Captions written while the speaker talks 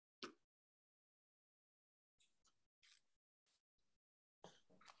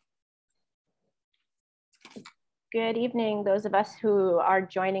Good evening, those of us who are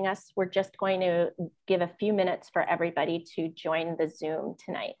joining us. We're just going to give a few minutes for everybody to join the Zoom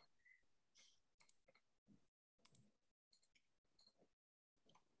tonight.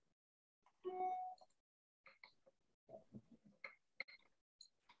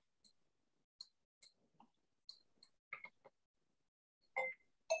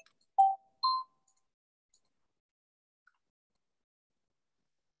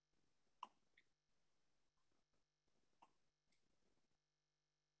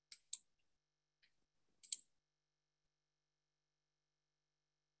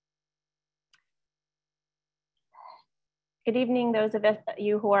 Good evening, those of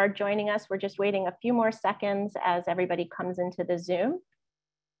you who are joining us. We're just waiting a few more seconds as everybody comes into the Zoom.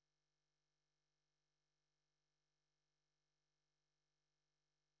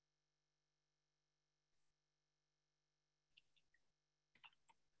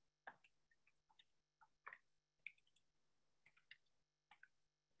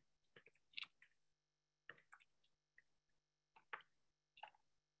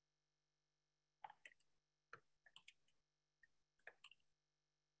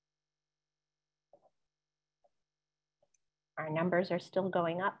 Our numbers are still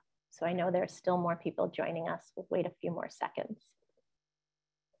going up, so I know there's still more people joining us. We'll wait a few more seconds.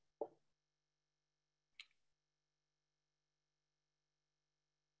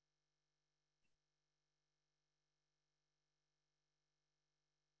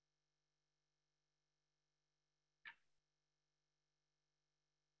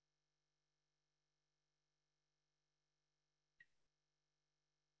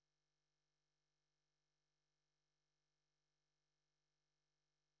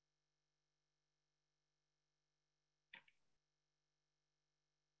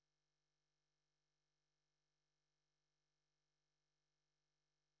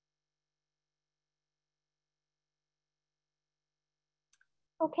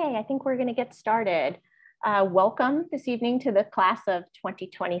 Okay, I think we're going to get started. Welcome this evening to the class of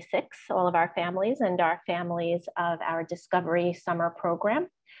 2026, all of our families and our families of our Discovery Summer Program.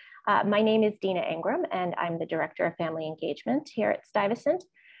 My name is Dina Ingram, and I'm the Director of Family Engagement here at Stuyvesant.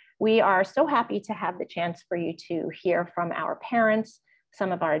 We are so happy to have the chance for you to hear from our parents,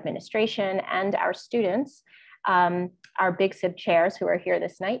 some of our administration, and our students, our Big Sib chairs who are here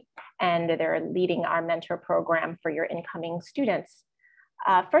this night, and they're leading our mentor program for your incoming students.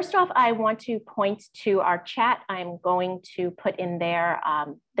 First off, I want to point to our chat. I'm going to put in there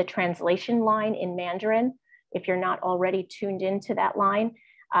the translation line in Mandarin. If you're not already tuned into that line,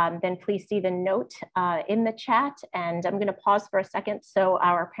 then please see the note in the chat. And I'm going to pause for a second so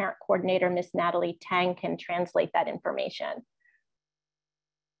our parent coordinator, Miss Natalie Tang, can translate that information.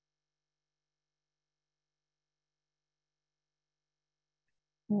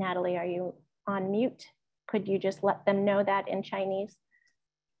 Natalie, are you on mute? Could you just let them know that in Chinese?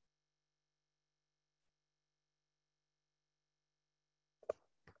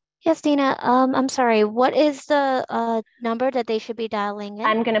 Yes, Dina, I'm sorry. What is the number that they should be dialing in?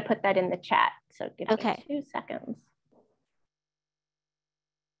 I'm going to put that in the chat. So give me 2 seconds.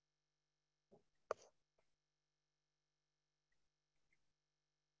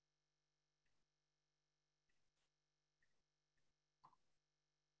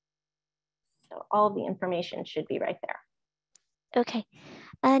 So all of the information should be right there. Okay.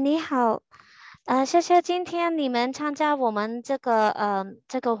 你好，谢谢今天你们参加我们这个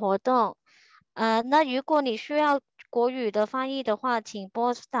活动。那如果你需要国语的翻译的话，请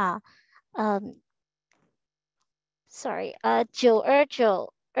拨打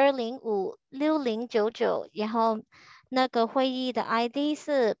929-205-6099，然后那个会议的 ID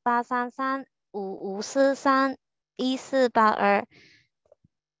是833-5543-1482。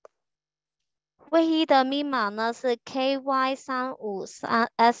会议的密码呢是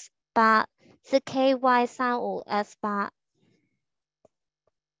KY353S8，是 KY35S8。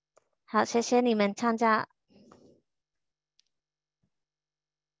好，谢谢你们参加。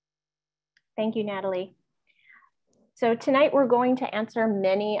Thank you, Natalie. So tonight we're going to answer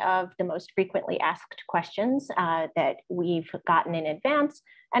many of the most frequently asked questions that we've gotten in advance.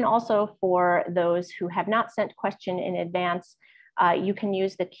 And also for those who have not sent question in advance, you can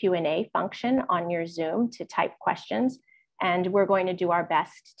use the Q&A function on your Zoom to type questions. And we're going to do our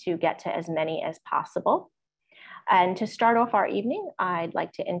best to get to as many as possible. And to start off our evening, I'd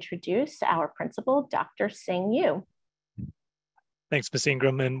like to introduce our principal, Dr. Sing Yu. Thanks, Ms.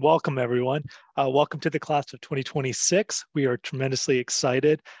 Ingram, and welcome everyone. Welcome to the class of 2026. We are tremendously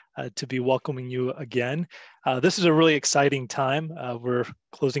excited to be welcoming you again. This is a really exciting time. We're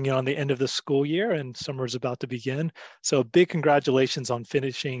closing in on the end of the school year and summer is about to begin. So big congratulations on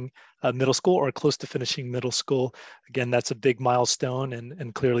finishing middle school or close to finishing middle school. Again, that's a big milestone,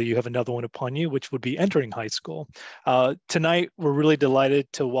 and clearly you have another one upon you, which would be entering high school. Tonight, we're really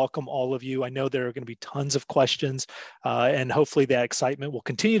delighted to welcome all of you. I know there are going to be tons of questions, and hopefully that excitement will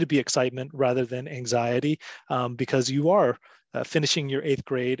continue to be excitement rather than anxiety, because you are finishing your 8th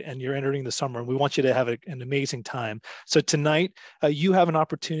grade and you're entering the summer, and we want you to have an amazing time. So tonight, you have an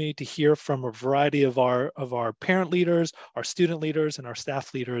opportunity to hear from a variety of our parent leaders, our student leaders, and our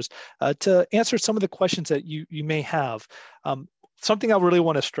staff leaders to answer some of the questions that you may have. Something I really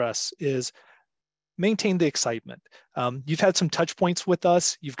want to stress is maintain the excitement. You've had some touch points with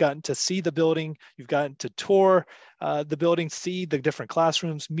us. You've gotten to see the building. You've gotten to tour the building, see the different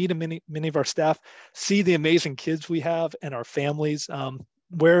classrooms, meet many of our staff, see the amazing kids we have and our families.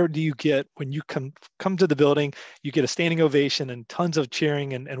 Where do you get, when you come to the building, you get a standing ovation and tons of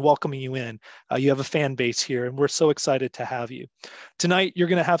cheering and welcoming you in. You have a fan base here, and we're so excited to have you. Tonight, you're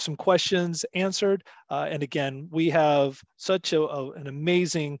going to have some questions answered. And again, we have such an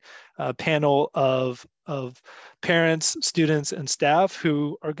amazing panel of parents, students, and staff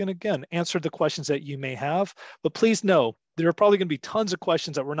who are going to, again, answer the questions that you may have. But please know, there are probably going to be tons of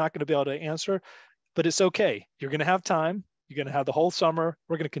questions that we're not going to be able to answer, but it's okay. You're going to have time. You're going to have the whole summer.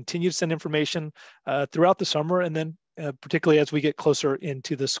 We're going to continue to send information throughout the summer, and then particularly as we get closer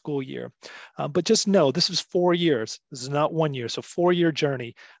into the school year. But just know, this is 4 years. This is not 1 year, so 4-year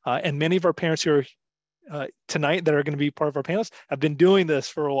journey. And many of our parents who are tonight that are going to be part of our panels have been doing this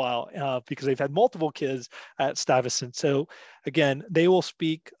for a while because they've had multiple kids at Stuyvesant. So again, they will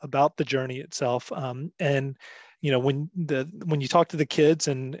speak about the journey itself. And you know, when you talk to the kids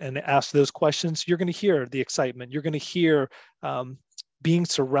and ask those questions, you're going to hear the excitement. You're going to hear being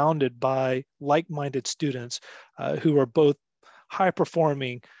surrounded by like-minded students who are both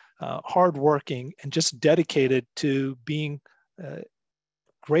high-performing, hardworking, and just dedicated to being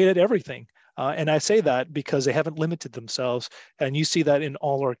great at everything. And I say that because they haven't limited themselves, and you see that in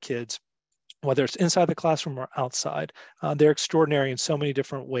all our kids, whether it's inside the classroom or outside. They're extraordinary in so many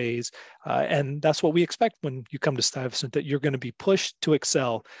different ways. And that's what we expect when you come to Stuyvesant, that you're going to be pushed to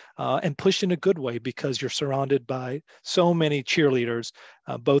excel and pushed in a good way, because you're surrounded by so many cheerleaders,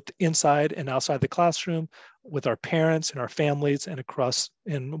 both inside and outside the classroom, with our parents and our families, and across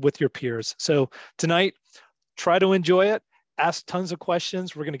and with your peers. So tonight, try to enjoy it. Ask tons of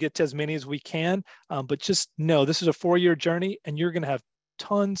questions. We're going to get to as many as we can, but just know this is a 4-year journey, and you're going to have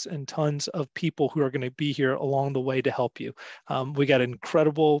tons and tons of people who are going to be here along the way to help you. We got an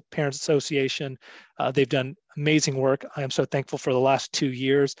incredible Parents Association. They've done amazing work. I am so thankful for the last 2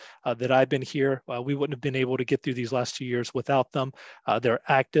 years that I've been here. We wouldn't have been able to get through these last 2 years without them. They're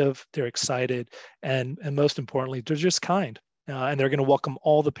active, they're excited, and most importantly, they're just kind. And they're going to welcome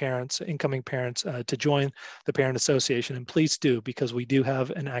all the parents, incoming parents, to join the Parent Association. And please do, because we do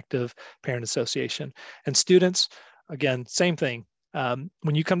have an active Parent Association. And students, again, same thing.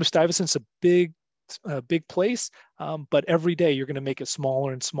 When you come to Stuyvesant, it's a big place, but every day you're going to make it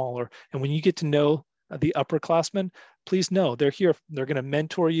smaller and smaller. And when you get to know the upperclassmen, please know they're here. They're going to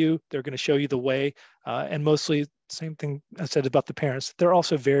mentor you. They're going to show you the way. And mostly, same thing I said about the parents. They're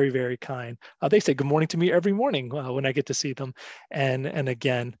also very, very kind. They say good morning to me every morning when I get to see them. And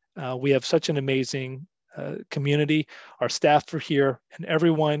again, we have such an amazing community. Our staff are here, and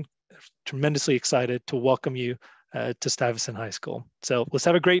everyone is tremendously excited to welcome you to Stuyvesant High School. So let's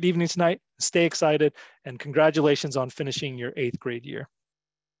have a great evening tonight. Stay excited, and congratulations on finishing your 8th grade year.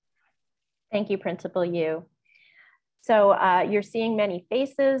 Thank you, Principal Yu. So you're seeing many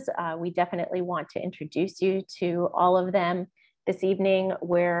faces. We definitely want to introduce you to all of them this evening.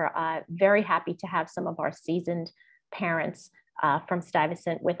 We're very happy to have some of our seasoned parents from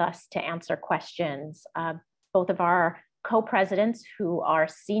Stuyvesant with us to answer questions. Both of our co-presidents, who are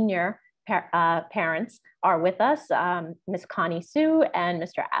senior parents, are with us, Ms. Connie Sue and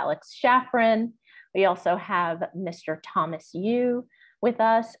Mr. Alex Shaffrin. We also have Mr. Thomas Yu with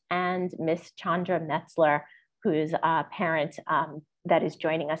us, and Ms. Chandra Metzler, who's a parent that is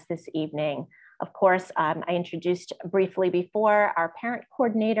joining us this evening. Of course, I introduced briefly before our parent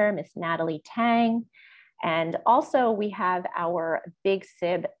coordinator, Ms. Natalie Tang. And also we have our Big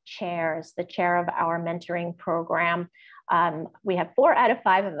Sib chairs, the chair of our mentoring program. We have 4 out of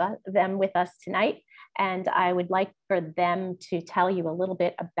 5 of them with us tonight. And I would like for them to tell you a little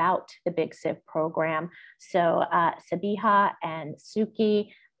bit about the Big Sib program. So Sabiha and Suki,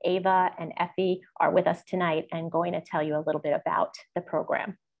 Ava and Effie are with us tonight and going to tell you a little bit about the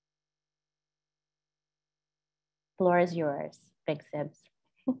program. Floor is yours, Big Sibs.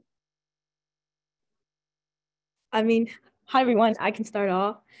 I mean, hi everyone, I can start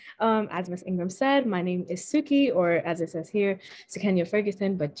off. As Ms. Ingram said, my name is Suki, or as it says here, Sukenya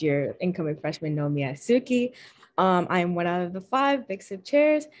Ferguson, but your incoming freshmen know me as Suki. I am one out of the 5 Big Sib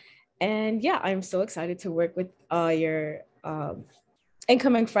chairs. And yeah, I'm so excited to work with your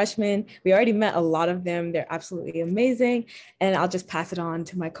incoming freshmen. We already met a lot of them. They're absolutely amazing. And I'll just pass it on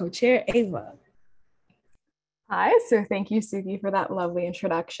to my co-chair, Ava. Hi, so thank you, Suki, for that lovely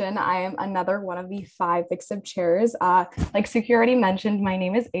introduction. I am another one of the 5 Big Sib chairs. Like Suki already mentioned, my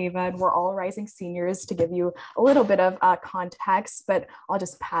name is Ava, and we're all rising seniors to give you a little bit of context, but I'll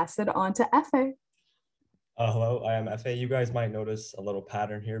just pass it on to Efe. Hello, I am Efe. You guys might notice a little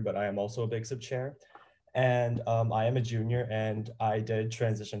pattern here, but I am also a Big Sib chair. And I am a junior, and I did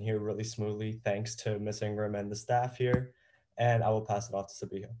transition here really smoothly thanks to Miss Ingram and the staff here. And I will pass it off to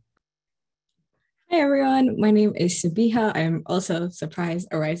Sabiha. Hi everyone, my name is Sabiha. I'm also, surprise,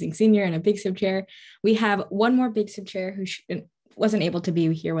 a rising senior and a Big Sib chair. We have one more Big Sib chair who wasn't able to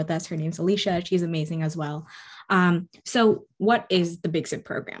be here with us. Her name's Alicia. She's amazing as well. So what is the Big Sib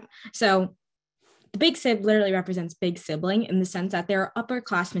program? So the Big Sib literally represents big sibling in the sense that there are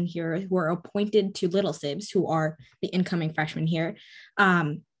upperclassmen here who are appointed to little sibs, who are the incoming freshmen here.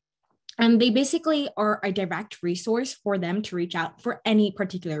 And they basically are a direct resource for them to reach out for any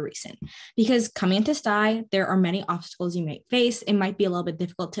particular reason. Because coming into STI, there are many obstacles you might face. It might be a little bit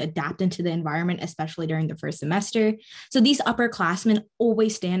difficult to adapt into the environment, especially during the first semester. So these upperclassmen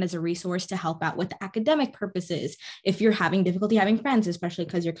always stand as a resource to help out with academic purposes. If you're having difficulty having friends, especially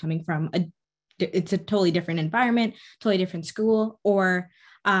because you're coming from it's a totally different environment, totally different school, or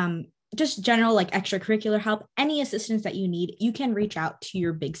just general like extracurricular help, any assistance that you need, you can reach out to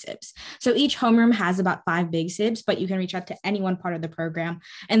your Big Sibs. So each homeroom has about 5 Big Sibs, but you can reach out to any one part of the program,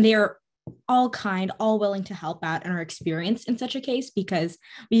 and they are all kind, all willing to help out and are experienced in such a case because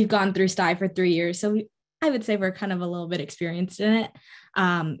we've gone through STI for 3 years. So I would say we're kind of a little bit experienced in it.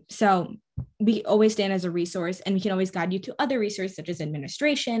 So we always stand as a resource, and we can always guide you to other resources such as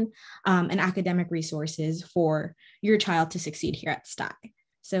administration and academic resources for your child to succeed here at STI.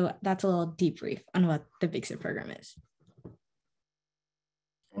 So that's a little debrief on what the Big Sib program is.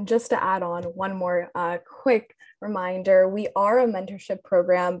 And just to add on one more quick reminder, we are a mentorship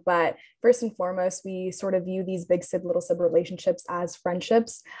program, but first and foremost, we sort of view these Big Sib, Little Sib relationships as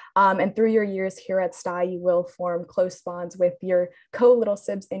friendships. And through your years here at STI, you will form close bonds with your co-Little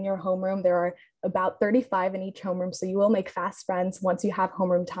Sibs in your homeroom. There are about 35 in each homeroom, so you will make fast friends once you have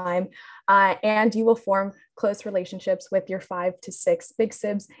homeroom time. And you will form close relationships with your 5 to 6 Big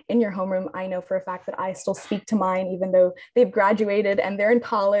Sibs in your homeroom. I know for a fact that I still speak to mine, even though they've graduated and they're in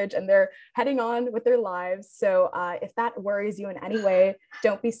college and they're heading on with their lives. So if that worries you in any way,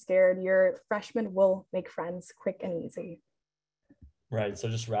 don't be scared. Your freshmen will make friends quick and easy. Right, so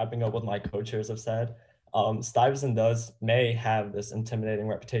just wrapping up what my co-chairs have said, Stuyvesant may have this intimidating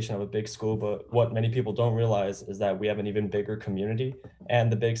reputation of a big school, but what many people don't realize is that we have an even bigger community, and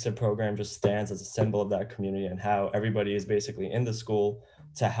the Big Sib program just stands as a symbol of that community and how everybody is basically in the school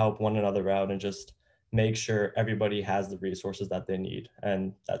to help one another out and just make sure everybody has the resources that they need.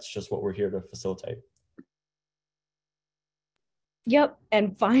 And that's just what we're here to facilitate. Yep.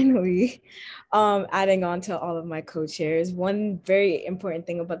 And finally, adding on to all of my co-chairs, one very important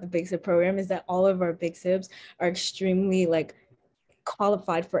thing about the Big Sib program is that all of our Big Sibs are extremely like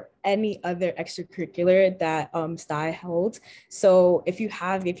qualified for any other extracurricular that STI holds. So if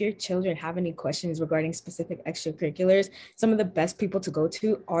your children have any questions regarding specific extracurriculars, some of the best people to go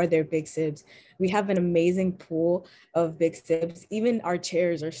to are their Big Sibs. We have an amazing pool of Big Sibs. Even our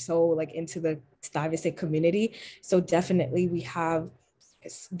chairs are so like into the Stuyvesant community. So definitely we have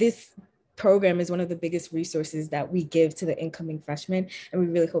this program is one of the biggest resources that we give to the incoming freshmen. And we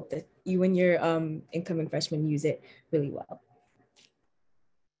really hope that you and your incoming freshmen use it really well.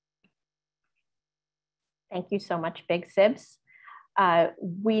 Thank you so much, Big Sibs.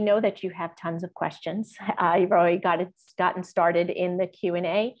 We know that you have tons of questions. You've already gotten started in the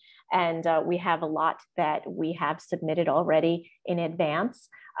Q&A, and we have a lot that we have submitted already in advance.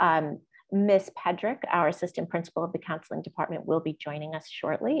 Ms. Pedrick, our assistant principal of the counseling department, will be joining us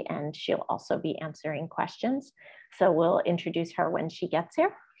shortly, and she'll also be answering questions. So we'll introduce her when she gets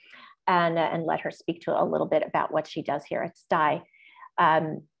here and let her speak to a little bit about what she does here at STI.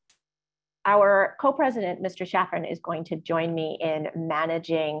 Our co-president, Mr. Shaffron, is going to join me in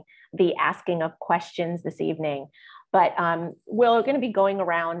managing the asking of questions this evening. But we're going to be going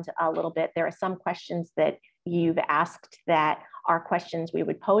around a little bit. There are some questions that you've asked that are questions we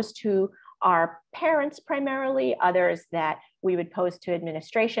would pose to our parents primarily, others that we would pose to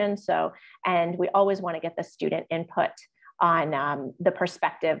administration. And we always want to get the student input on the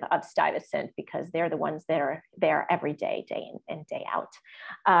perspective of Stuyvesant, because they're the ones that are there every day, day in and day out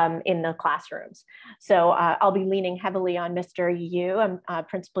in the classrooms. So I'll be leaning heavily on Mr. Yu,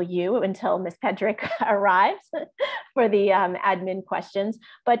 Principal Yu, until Ms. Pedrick arrives for the admin questions.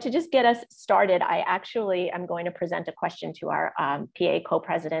 But to just get us started, I actually am going to present a question to our PA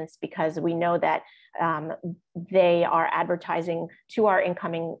co-presidents, because we know that they are advertising to our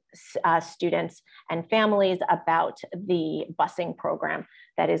incoming students and families about the busing program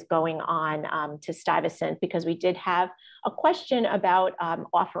that is going on to Stuyvesant, because we did have a question about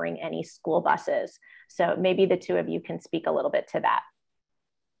offering any school buses. So maybe the two of you can speak a little bit to that.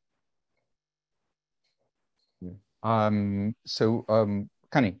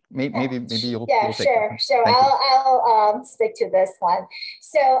 Connie, maybe you'll yeah, sure. So I'll stick to this one.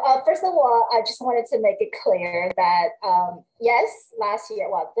 So first of all, I just wanted to make it clear that yes,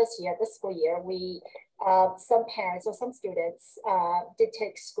 this school year, we some parents or some students did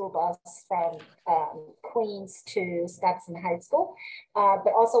take school bus from Queens to Stuyvesant High School,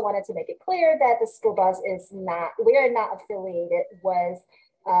 but also wanted to make it clear that the school bus is not, we are not affiliated with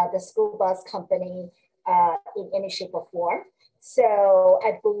the school bus company in any shape or form. So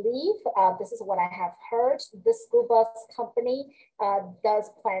I believe this is what I have heard. The school bus company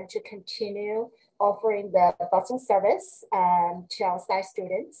does plan to continue offering the busing service to our Stuyvesant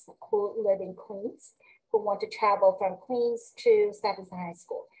students who live in Queens, who want to travel from Queens to Stuyvesant High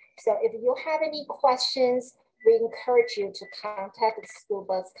School. So if you have any questions, we encourage you to contact the school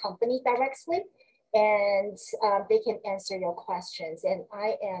bus company directly, and they can answer your questions. And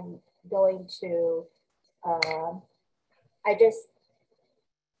I am going to I just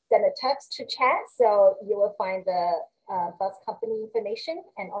sent a text to chat, so you will find the bus company information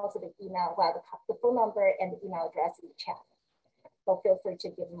and also the email, the phone number and the email address in the chat. So feel free to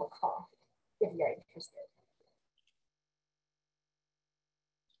give them a call if you're interested.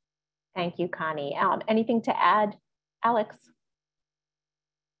 Thank you, Connie. Anything to add, Alex?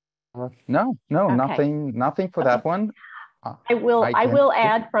 No, okay. nothing for that one. I will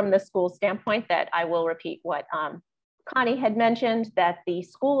add from the school standpoint that I will repeat what Connie had mentioned, that the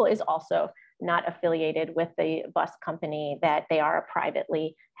school is also not affiliated with the bus company, that they are a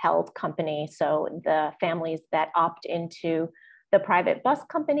privately held company. So the families that opt into the private bus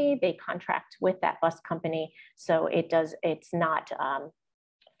company, they contract with that bus company. So it's not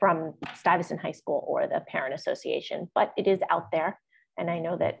from Stuyvesant High School or the parent association, but it is out there. And I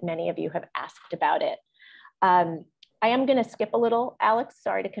know that many of you have asked about it. I am going to skip a little, Alex.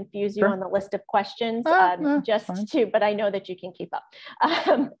 Sorry to confuse you on the list of questions, but I know that you can keep up.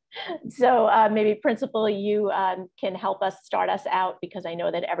 So maybe Principal, you can help us start us out, because I know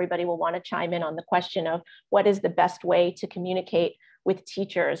that everybody will want to chime in on the question of what is the best way to communicate with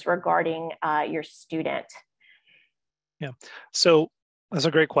teachers regarding your student. Yeah, so that's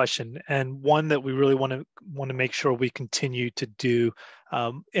a great question, and one that we really want to make sure we continue to do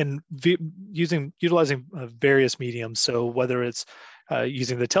utilizing various mediums. So whether it's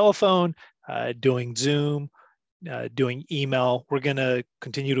using the telephone, doing Zoom, doing email, we're going to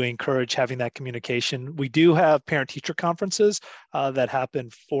continue to encourage having that communication. We do have parent-teacher conferences that happen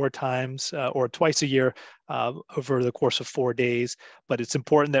 4 times or twice a year over the course of 4 days, but it's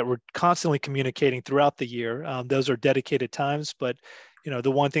important that we're constantly communicating throughout the year. Those are dedicated times, but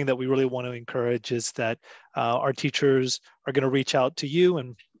the one thing that we really want to encourage is that our teachers are going to reach out to you,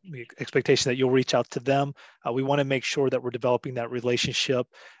 and the expectation that you'll reach out to them. We want to make sure that we're developing that relationship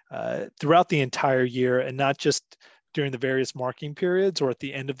throughout the entire year, and not just during the various marking periods or at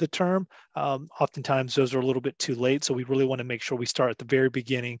the end of the term. Oftentimes those are a little bit too late. So we really want to make sure we start at the very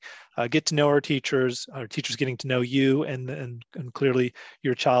beginning, get to know our teachers getting to know you and clearly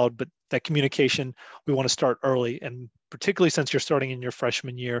your child, but that communication, we want to start early. And particularly since you're starting in your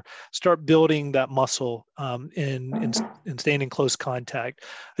freshman year, start building that muscle in staying in close contact.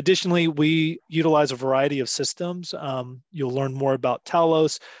 Additionally, we utilize a variety of systems. You'll learn more about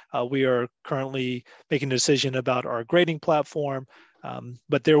Talos. We are currently making a decision about our grading platform,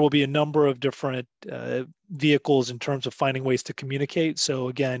 but there will be a number of different vehicles in terms of finding ways to communicate. So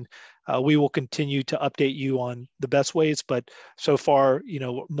again, we will continue to update you on the best ways, but so far,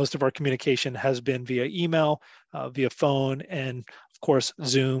 most of our communication has been via email, via phone, and of course,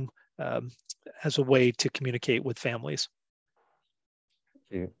 Zoom as a way to communicate with families.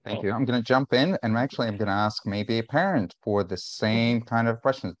 Thank you. I'm going to jump in, and actually I'm going to ask maybe a parent for the same kind of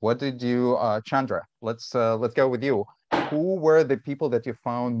questions. What did you, Chandra, let's go with you. Who were the people that you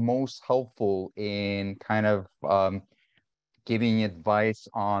found most helpful in kind of giving advice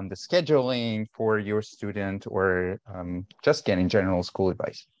on the scheduling for your student, or just getting general school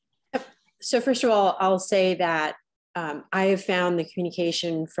advice? So first of all, I'll say that I have found the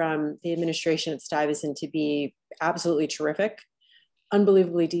communication from the administration at Stuyvesant to be absolutely terrific,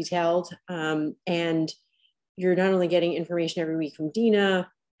 unbelievably detailed. And you're not only getting information every week from Dina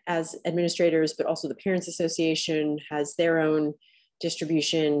as administrators, but also the Parents Association has their own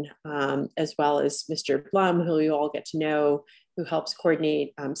distribution, as well as Mr. Blum, who you all get to know, who helps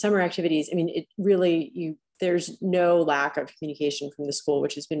coordinate summer activities. I mean, it really, there's no lack of communication from the school,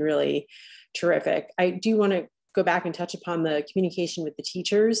 which has been really terrific. I do want to go back and touch upon the communication with the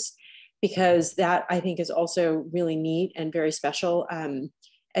teachers, because that I think is also really neat and very special.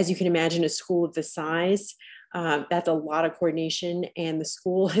 As you can imagine, a school of this size, that's a lot of coordination, and the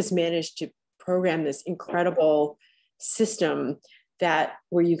school has managed to program this incredible system that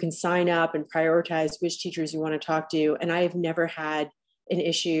where you can sign up and prioritize which teachers you want to talk to. And I have never had an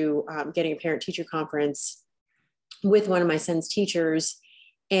issue getting a parent-teacher conference with one of my son's teachers.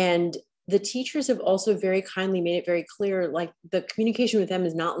 And the teachers have also very kindly made it very clear, like the communication with them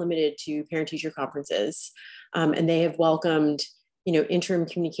is not limited to parent-teacher conferences. And they have welcomed, interim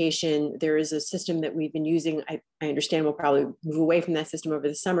communication. There is a system that we've been using. I understand we'll probably move away from that system over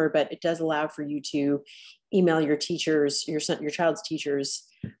the summer, but it does allow for you to email your teachers, your child's teachers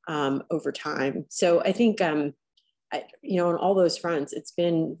over time. So I think, on all those fronts, it's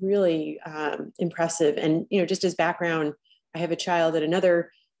been really impressive. And, just as background, I have a child at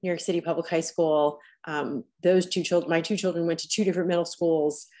another New York City public high school. My two children went to two different middle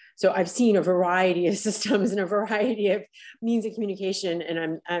schools. So I've seen a variety of systems and a variety of means of communication,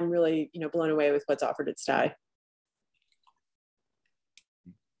 and I'm really, blown away with what's offered at Stuyvesant.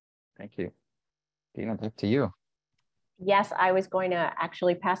 Thank you. Dina, back to you. Yes, I was going to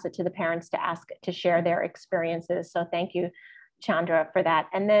actually pass it to the parents to share their experiences. So thank you, Chandra, for that.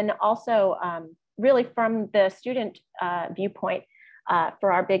 And then also really from the student viewpoint,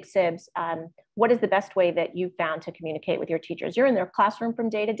 for our Big Sibs, what is the best way that you found to communicate with your teachers? You're in their classroom from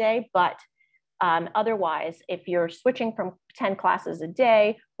day to day, but otherwise, if you're switching from 10 classes a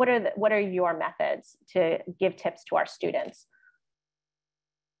day, what are your methods to give tips to our students?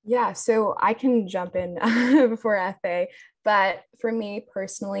 Yeah, so I can jump in before FA, but for me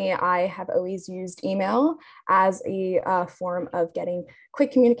personally, I have always used email as a form of getting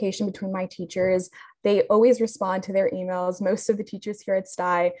quick communication between my teachers. They always respond to their emails. Most of the teachers here at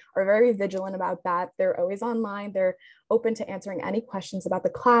Stuyvesant are very vigilant about that. They're always online. They're open to answering any questions about the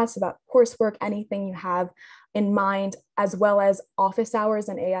class, about coursework, anything you have in mind, as well as office hours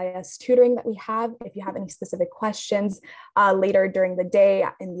and AIS tutoring that we have. If you have any specific questions later during the day,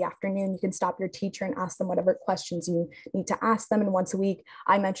 in the afternoon, you can stop your teacher and ask them whatever questions you need to ask them. And once a week,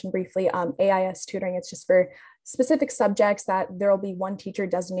 I mentioned briefly AIS tutoring. It's just for specific subjects that there will be one teacher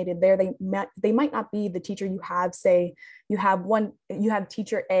designated there. They might not be the teacher you have. Say you have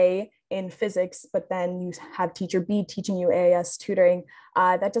teacher A in physics, but then you have teacher B teaching you AIS tutoring.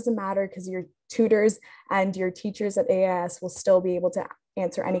 That doesn't matter, because your tutors and your teachers at AIS will still be able to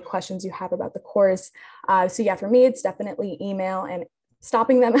answer any questions you have about the course. So yeah, for me, it's definitely email and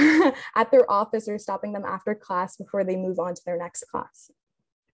stopping them at their office or stopping them after class before they move on to their next class.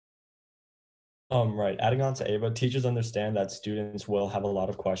 Right, adding on to Ava, teachers understand that students will have a lot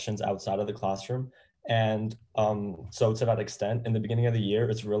of questions outside of the classroom. And so to that extent, in the beginning of the year,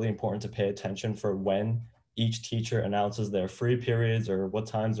 it's really important to pay attention for when each teacher announces their free periods or what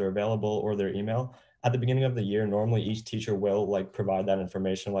times are available or their email. At the beginning of the year, normally each teacher will provide that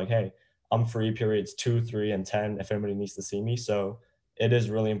information like, hey, I'm free periods 2, 3, and 10 if anybody needs to see me. So it is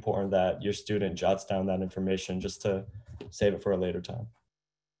really important that your student jots down that information just to save it for a later time.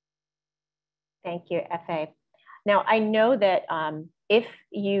 Thank you, FA. Now, I know that if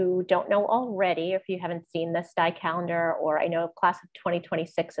you don't know already, if you haven't seen the Stuyvesant calendar, or I know class of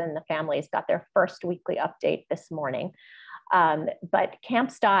 2026 and the families got their first weekly update this morning, but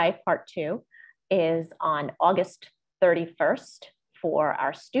Camp Stuyvesant Part 2 is on August 31st for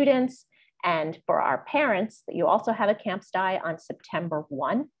our students, and for our parents, you also have a Camp Stuyvesant on September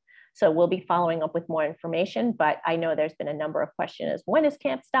 1. So we'll be following up with more information, but I know there's been a number of questions. When is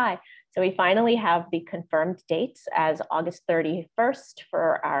Camp Stuyvesant? So we finally have the confirmed dates as August 31st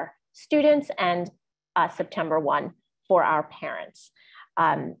for our students and September 1 for our parents.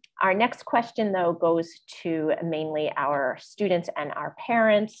 Our next question, though, goes to mainly our students and our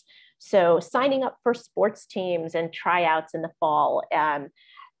parents. So signing up for sports teams and tryouts in the fall,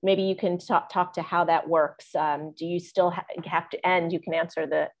 maybe you can talk to how that works. Do you still have to, and you can answer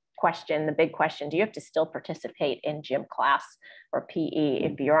the big question, do you have to still participate in gym class or PE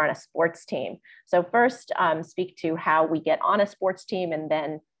if you're on a sports team? So first, speak to how we get on a sports team, and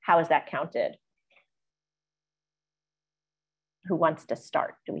then how is that counted? Who wants to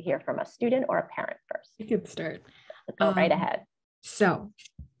start? Do we hear from a student or a parent first? You could start. Go right ahead. So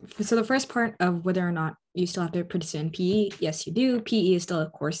the first part of whether or not you still have to participate in PE, yes, you do. PE is still a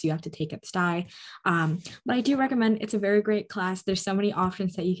course you have to take at STY. But I do recommend, it's a very great class. There's so many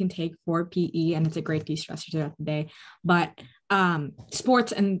options that you can take for PE, and it's a great de-stressor throughout the day. But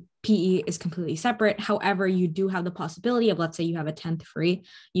sports and PE is completely separate. However, you do have the possibility of, let's say you have a 10th free,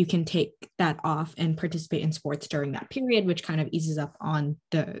 you can take that off and participate in sports during that period, which kind of eases up on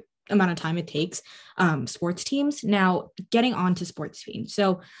the amount of time it takes sports teams. Now, getting on to sports teams.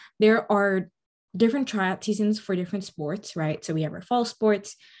 So there are different tryout seasons for different sports, right? So we have our fall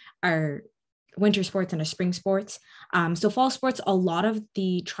sports, our winter sports, and our spring sports. So fall sports, a lot of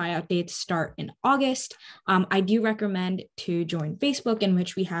the tryout dates start in August. I do recommend to join Facebook, in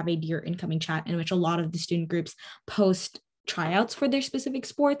which we have a Dear Incoming chat, in which a lot of the student groups post tryouts for their specific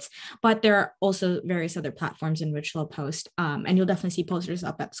sports, but there are also various other platforms in which they'll post, and you'll definitely see posters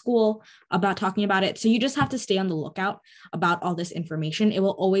up at school about talking about it. So you just have to stay on the lookout about all this information. It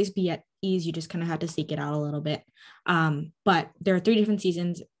will always be at ease. You just kind of have to seek it out a little bit. But there are 3 different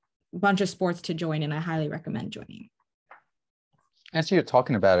seasons, a bunch of sports to join, and I highly recommend joining. As you're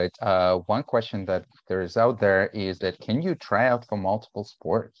talking about it, one question that there is out there is that, can you try out for multiple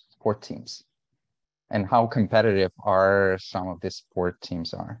sport teams? And how competitive are some of these sport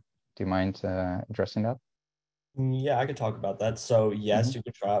teams are? Do you mind addressing that? Yeah, I could talk about that. So yes, you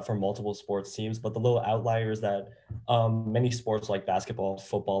could try out for multiple sports teams, but the little outlier is that many sports like basketball,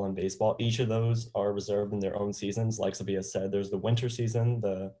 football, and baseball, each of those are reserved in their own seasons. Like Sabia said, there's the winter season,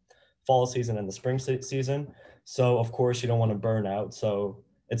 the fall season, and the spring season. So of course you don't want to burn out. So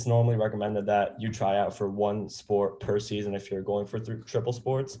it's normally recommended that you try out for 1 sport per season if you're going for triple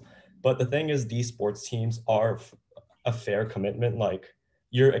sports. But the thing is, these sports teams are a fair commitment. Like,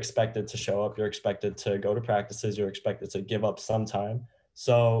 you're expected to show up, you're expected to go to practices, you're expected to give up some time.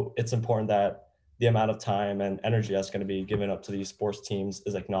 So it's important that the amount of time and energy that's going to be given up to these sports teams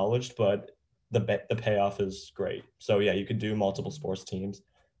is acknowledged, but the payoff is great. So yeah, you could do multiple sports teams,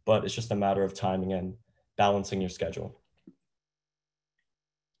 but it's just a matter of timing and balancing your schedule.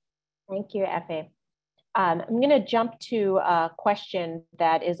 Thank you, Efe. I'm going to jump to a question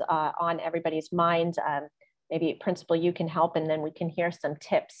that is on everybody's minds. Maybe Principal, you can help, and then we can hear some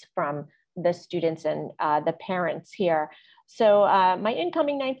tips from the students and the parents here. So my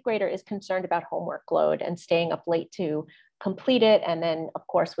incoming 9th grader is concerned about homework load and staying up late to complete it. And then, of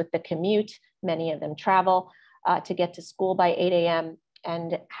course, with the commute, many of them travel to get to school by 8 a.m.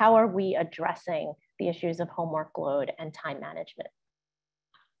 And how are we addressing the issues of homework load and time management?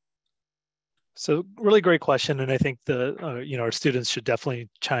 So really great question. And I think our students should definitely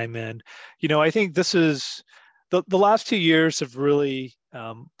chime in. I think this is, the last 2 years have really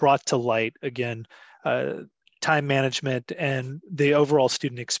brought to light, again, time management and the overall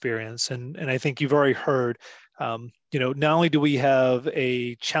student experience. And I think you've already heard, not only do we have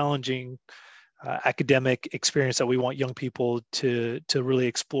a challenging academic experience that we want young people to really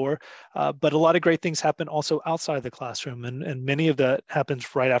explore, but a lot of great things happen also outside the classroom, and many of that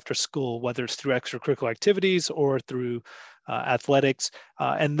happens right after school, whether it's through extracurricular activities or through athletics,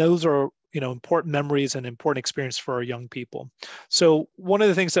 and those are important memories and important experience for our young people. So one of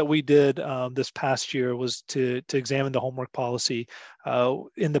the things that we did this past year was to examine the homework policy.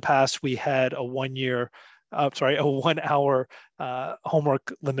 In the past, we had a 1 hour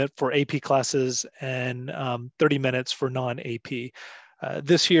homework limit for AP classes and 30 minutes for non-AP.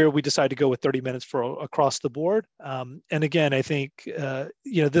 This year, we decided to go with 30 minutes for across the board. And again, I think,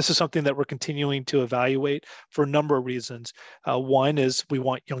 this is something that we're continuing to evaluate for a number of reasons. One is we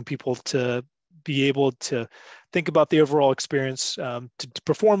want young people to be able to think about the overall experience, to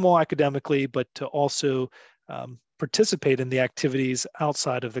perform well academically, but to also participate in the activities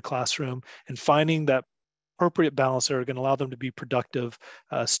outside of the classroom, and finding that appropriate balance that are going to allow them to be productive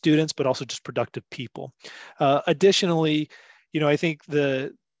students, but also just productive people. Additionally, I think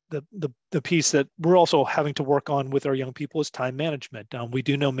the piece that we're also having to work on with our young people is time management. We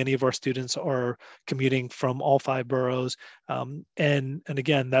do know many of our students are commuting from all 5 boroughs, and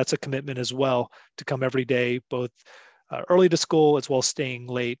again, that's a commitment as well, to come every day, both early to school as well as staying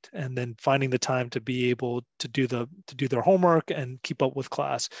late, and then finding the time to be able to do their homework and keep up with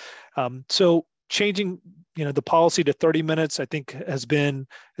class. So changing the policy to 30 minutes, I think has been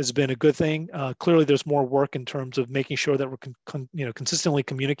a good thing. Clearly, there's more work in terms of making sure that we're consistently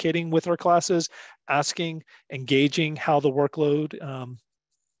communicating with our classes, asking, engaging how the workload,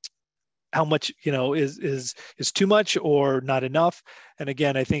 how much is too much or not enough. And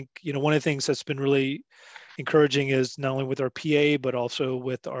again, I think one of the things that's been really encouraging is not only with our PA, but also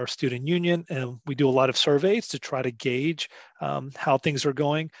with our student union. And we do a lot of surveys to try to gauge how things are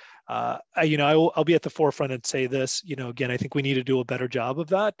going. I'll be at the forefront and say this, again, I think we need to do a better job of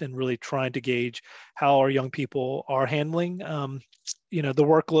that and really trying to gauge how our young people are handling, the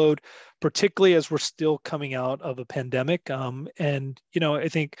workload, particularly as we're still coming out of a pandemic. I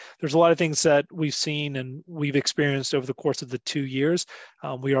think there's a lot of things that we've seen and we've experienced over the course of the 2 years.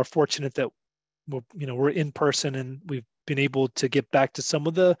 We are fortunate that we're in person and we've been able to get back to some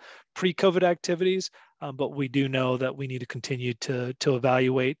of the pre-COVID activities. But we do know that we need to continue to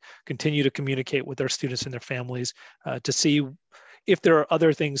evaluate, continue to communicate with our students and their families to see if there are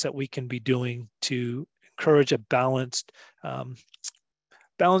other things that we can be doing to encourage a balanced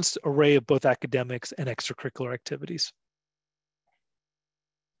array of both academics and extracurricular activities.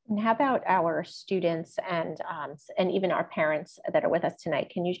 And how about our students and even our parents that are with us tonight?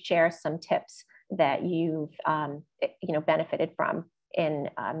 Can you share some tips that you've benefited from in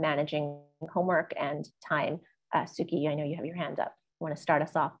managing homework and time? Suki, I know you have your hand up. Want to start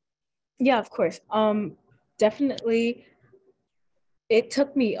us off? Yeah, of course. Definitely. It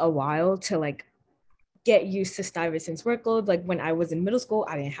took me a while to get used to Stuyvesant's workload. Like when I was in middle school,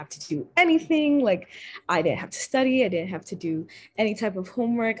 I didn't have to do anything. Like I didn't have to study. I didn't have to do any type of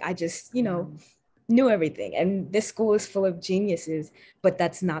homework. I just, knew everything. And this school is full of geniuses, but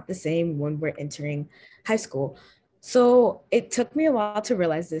that's not the same when we're entering high school. So it took me a while to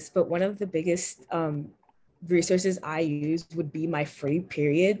realize this, but one of the biggest resources I use would be my free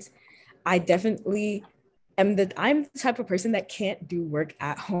periods. I'm the type of person that can't do work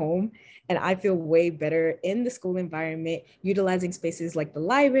at home. And I feel way better in the school environment, utilizing spaces like the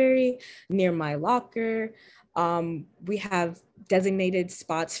library, near my locker. We have designated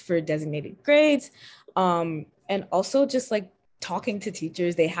spots for designated grades. And also just talking to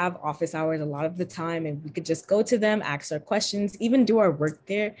teachers. They have office hours a lot of the time, and we could just go to them, ask our questions, even do our work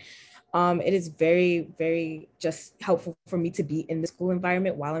there. It is very, very just helpful for me to be in the school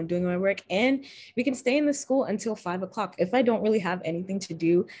environment while I'm doing my work. And we can stay in the school until 5 o'clock. If I don't really have anything to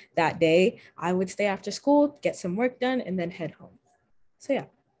do that day, I would stay after school, get some work done, and then head home. So yeah.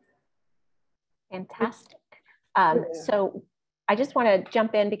 Fantastic. So I just want to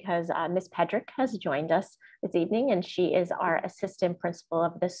jump in because Ms. Pedrick has joined us this evening, and she is our assistant principal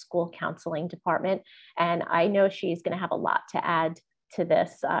of the school counseling department. And I know she's going to have a lot to add to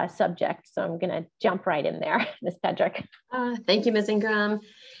this subject. So I'm going to jump right in there, Ms. Pedrick. Thank you, Ms. Ingram.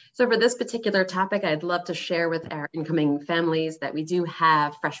 So for this particular topic, I'd love to share with our incoming families that we do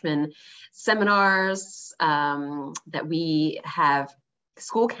have freshman seminars, that we have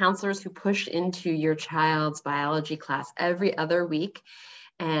school counselors who push into your child's biology class every other week.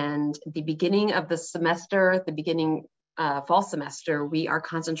 And the beginning of the semester, fall semester, we are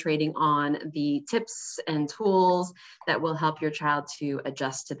concentrating on the tips and tools that will help your child to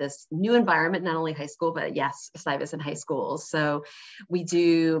adjust to this new environment, not only high school, but yes, Stuyvesant High School. So we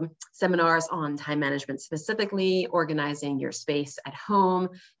do seminars on time management, specifically organizing your space at home,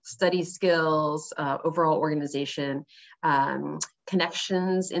 study skills, overall organization,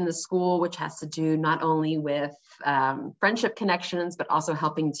 connections in the school, which has to do not only with friendship connections, but also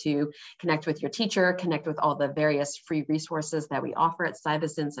helping to connect with your teacher, connect with all the various free resources that we offer at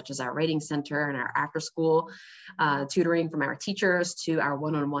Stuyvesant, such as our rating center and our after school tutoring from our teachers to our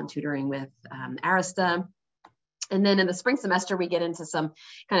one-on-one tutoring with Arista. And then in the spring semester, we get into some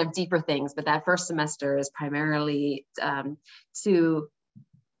kind of deeper things, but that first semester is primarily to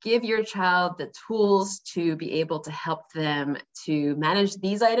give your child the tools to be able to help them to manage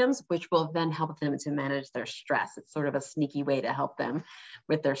these items, which will then help them to manage their stress. It's sort of a sneaky way to help them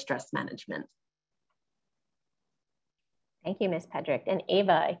with their stress management. Thank you, Ms. Pedrick. And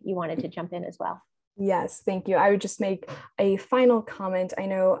Ava, you wanted to jump in as well. Yes, thank you. I would just make a final comment. I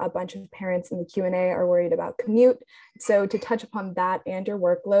know a bunch of parents in the Q&A are worried about commute. So to touch upon that and your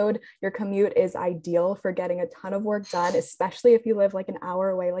workload, your commute is ideal for getting a ton of work done, especially if you live like an hour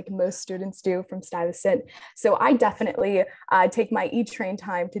away, like most students do from Stuyvesant. So I definitely take my E-train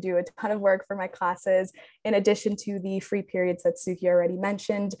time to do a ton of work for my classes, in addition to the free periods that Suki already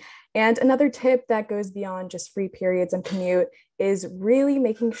mentioned. And another tip that goes beyond just free periods and commute is really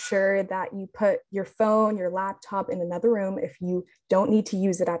making sure that you put your phone, your laptop in another room if you don't need to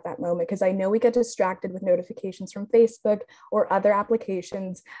use it at that moment, because I know we get distracted with notifications from Facebook or other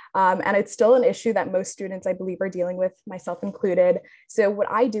applications. And it's still an issue that most students, I believe, are dealing with, myself included. So what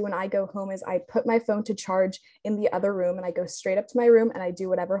I do when I go home is I put my phone to charge in the other room and I go straight up to my room and I do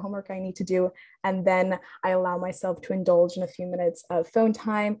whatever homework I need to do. And then I allow myself to indulge in a few minutes of phone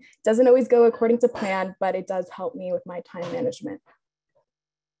time. Doesn't always go according to plan, but it does help me with my time management.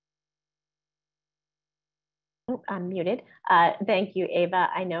 Oh, I'm muted. Thank you, Ava.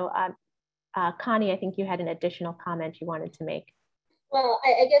 I know, Connie, I think you had an additional comment you wanted to make. Well,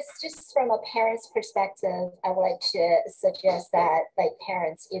 I guess just from a parent's perspective, I would like to suggest that, like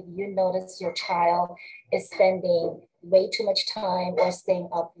parents, if you notice your child is spending way too much time or staying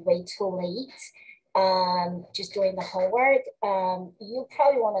up way too late, just doing the homework, you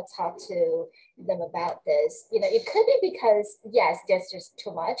probably want to talk to them about this. You know, it could be because, yes, there's just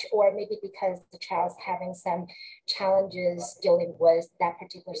too much, or maybe because the child's having some challenges dealing with that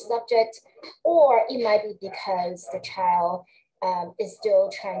particular subject, or it might be because the child is still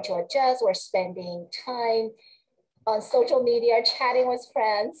trying to adjust or spending time on social media, chatting with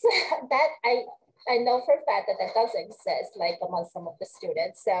friends. That I know for a fact that that does exist, like among some of the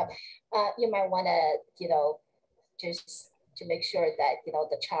students. So you might want to, you know, just to make sure that, you know,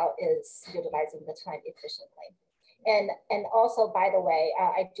 the child is utilizing the time efficiently. And also, by the way,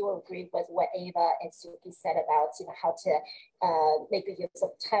 I do agree with what Ava and Suki said about, you know, how to make good use of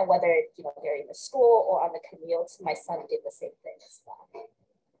time, whether, you know, they're in the school or on the commute. My son did the same thing as well.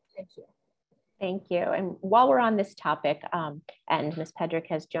 Thank you. Thank you. And while we're on this topic, and Ms. Pedrick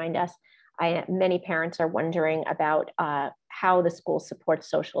has joined us, many parents are wondering about how the school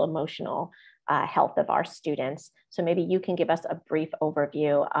supports social emotional health of our students. So maybe you can give us a brief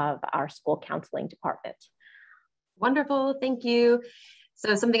overview of our school counseling department. Wonderful, thank you.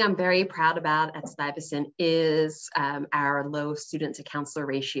 So something I'm very proud about at Stuyvesant is our low student to counselor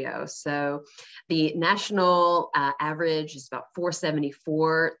ratio. So the national average is about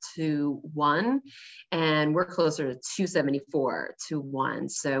 474 to 1, and we're closer to 274 to 1.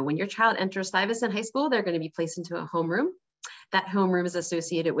 So when your child enters Stuyvesant High School, they're going to be placed into a homeroom. That homeroom is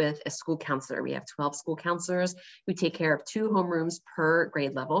associated with a school counselor. We have 12 school counselors who take care of 2 homerooms per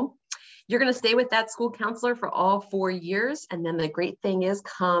grade level. You're going to stay with that school counselor for all 4 years. And then the great thing is,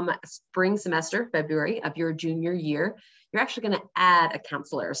 come spring semester, February of your junior year, you're actually going to add a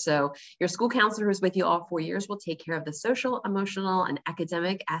counselor. So your school counselor who's with you all 4 years will take care of the social, emotional, and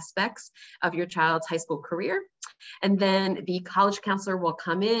academic aspects of your child's high school career. And then the college counselor will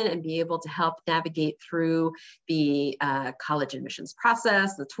come in and be able to help navigate through the college admissions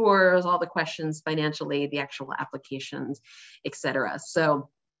process, the tours, all the questions, financial aid, the actual applications, et cetera. So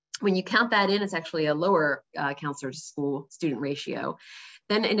when you count that in, it's actually a lower counselor to school student ratio.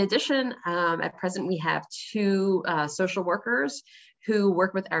 Then in addition, at present, we have 2 social workers who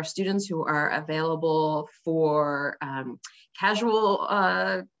work with our students who are available for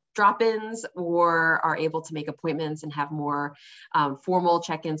casual drop-ins or are able to make appointments and have more formal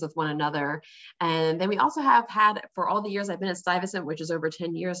check-ins with one another. And then we also have had, for all the years I've been at Stuyvesant, which is over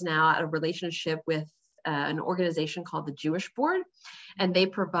 10 years now, a relationship with an organization called the Jewish Board, and they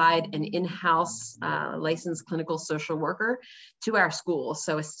provide an in-house licensed clinical social worker to our school.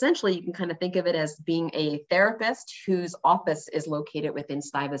 So essentially, you can kind of think of it as being a therapist whose office is located within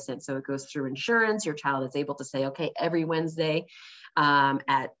Stuyvesant. So it goes through insurance. Your child is able to say, okay, every Wednesday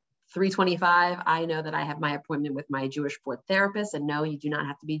at 3:25, I know that I have my appointment with my Jewish Board therapist. And no, you do not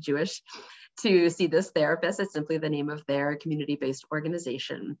have to be Jewish to see this therapist. It's simply the name of their community-based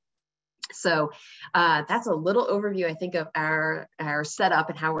organization. So that's a little overview, I think, of our setup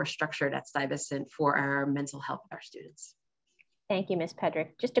and how we're structured at Stuyvesant for our mental health of our students. Thank you, Ms.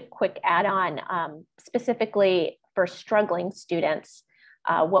 Pedrick. Just a quick add-on, specifically for struggling students,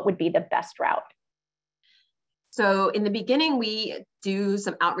 what would be the best route? So in the beginning, we do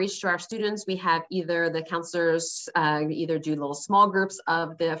some outreach to our students. We have either the counselors either do little small groups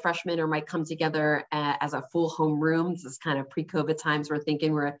of the freshmen or might come together as a full homeroom. This is kind of pre-COVID times. We're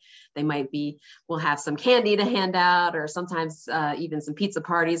thinking where they might be, we'll have some candy to hand out or sometimes even some pizza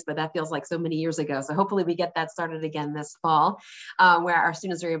parties, but that feels like so many years ago. So hopefully we get that started again this fall where our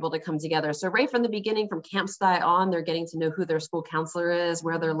students are able to come together. So right from the beginning, from Camp Sty on, they're getting to know who their school counselor is,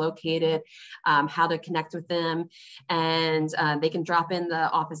 where they're located, how to connect with them, and they can drop in the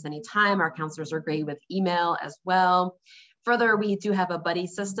office anytime. Our counselors are great with email as well. Further, we do have a buddy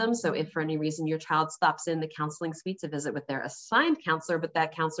system. So if for any reason your child stops in the counseling suite to visit with their assigned counselor, but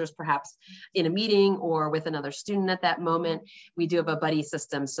that counselor is perhaps in a meeting or with another student at that moment, we do have a buddy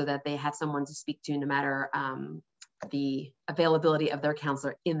system so that they have someone to speak to no matter the availability of their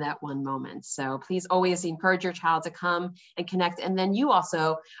counselor in that one moment. So please always encourage your child to come and connect. And then you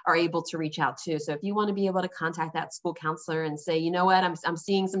also are able to reach out too. So if you want to be able to contact that school counselor and say, you know what, I'm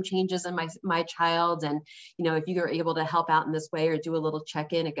seeing some changes in my child. And, you know, if you are able to help out in this way or do a little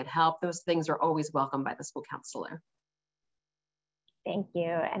check-in, it could help. Those things are always welcome by the school counselor. Thank you.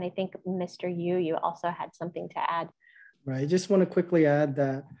 And I think Mr. Yu, you also had something to add. Right. I just want to quickly add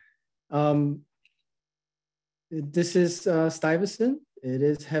that this is Stuyvesant. It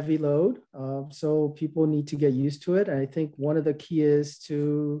is heavy load, so people need to get used to it. And I think one of the key is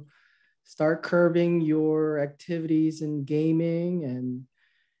to start curbing your activities in gaming and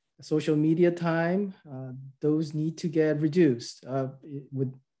social media time. Those need to get reduced.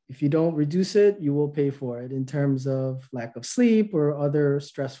 If you don't reduce it, you will pay for it in terms of lack of sleep or other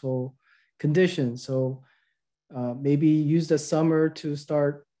stressful conditions. So maybe use the summer to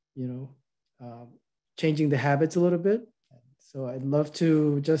start, changing the habits a little bit. So I'd love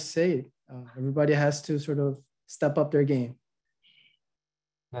to just say everybody has to sort of step up their game.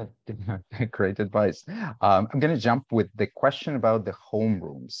 Great advice. I'm going to jump with the question about the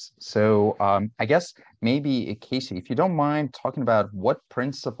homerooms. So I guess maybe Casey, if you don't mind talking about what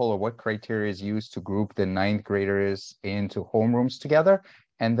principle or what criteria is used to group the ninth graders into homerooms together.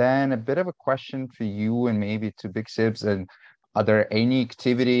 And then a bit of a question for you and maybe to Big Sibs. And are there any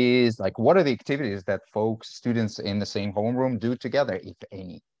activities, like what are the activities that students in the same homeroom do together, if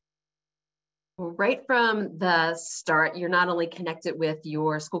any? Right from the start, you're not only connected with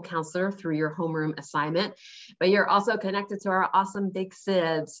your school counselor through your homeroom assignment, but you're also connected to our awesome Big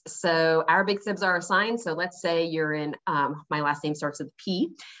Sibs. So our Big Sibs are assigned. So let's say you're in, my last name starts with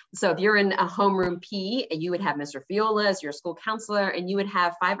P. So if you're in a homeroom P, you would have Mr. Fiola as your school counselor, and you would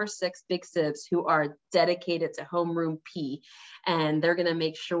have 5 or 6 Big Sibs who are dedicated to homeroom P. And they're gonna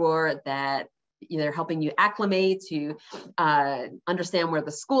make sure that they're helping you acclimate, to understand where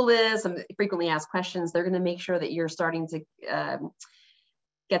the school is, some frequently asked questions. They're going to make sure that you're starting to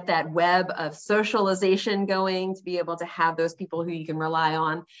get that web of socialization going, to be able to have those people who you can rely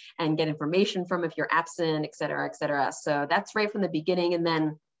on and get information from if you're absent, et cetera, et cetera. So that's right from the beginning. And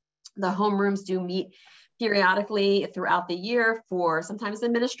then the homerooms do meet periodically throughout the year for sometimes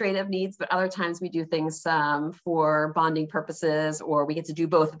administrative needs, but other times we do things for bonding purposes, or we get to do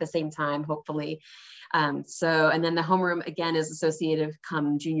both at the same time, hopefully. And then the homeroom again is associated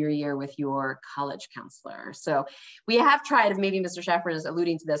come junior year with your college counselor. So we have tried, maybe Mr. Schaffer is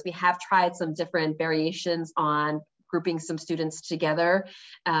alluding to this, we have tried some different variations on grouping some students together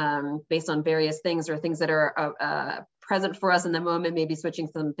based on various things, or things that are present for us in the moment, maybe switching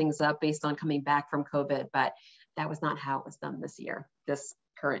some things up based on coming back from COVID, but that was not how it was done this year,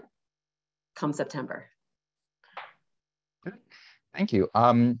 come September. Thank you.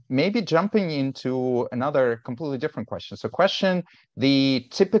 Maybe jumping into another completely different question. So the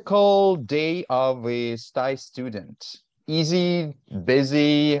typical day of a STI student, easy,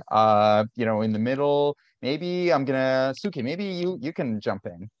 busy, in the middle. Maybe Suki, maybe you can jump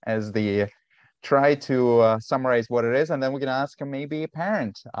in as try to summarize what it is, and then we're gonna ask maybe a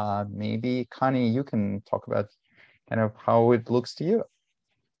parent. Maybe Connie, you can talk about kind of how it looks to you.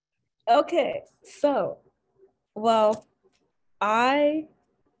 Okay, so, well, I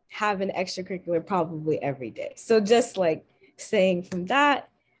have an extracurricular probably every day. So just like saying from that,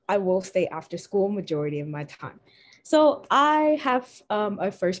 I will stay after school majority of my time. So I have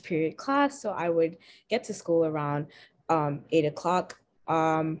a first period class, so I would get to school around 8 o'clock.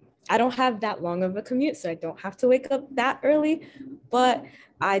 I don't have that long of a commute, so I don't have to wake up that early, but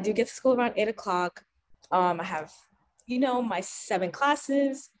I do get to school around 8 o'clock. I have, my 7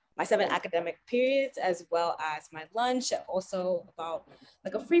 classes, my 7 academic periods, as well as my lunch, also about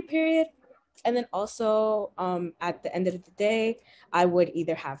like a free period. And then also at the end of the day, I would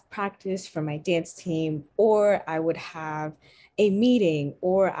either have practice for my dance team, or I would have a meeting,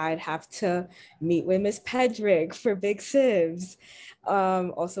 or I'd have to meet with Miss Pedrick for Big Sibs,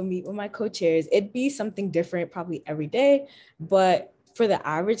 also meet with my co-chairs. It'd be something different probably every day, but for the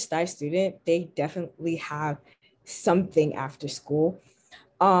average STI student, they definitely have something after school.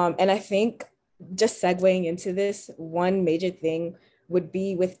 And I think just segueing into this, one major thing would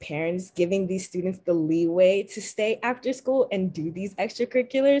be with parents giving these students the leeway to stay after school and do these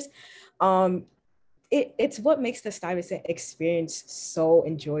extracurriculars. It's what makes the Stuyvesant experience so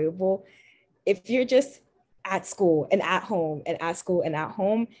enjoyable. If you're just at school and at home and at school and at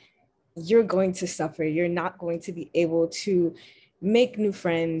home, you're going to suffer. You're not going to be able to make new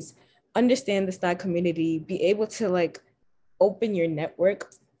friends, understand the STI community, be able to like open your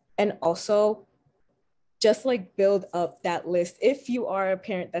network, and also just like build up that list. If you are a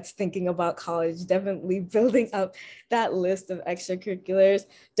parent that's thinking about college, definitely building up that list of extracurriculars.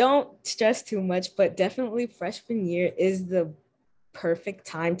 Don't stress too much, but definitely freshman year is the perfect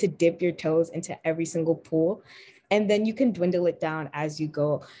time to dip your toes into every single pool. And then you can dwindle it down as you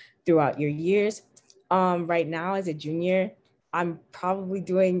go throughout your years. Right now as a junior, I'm probably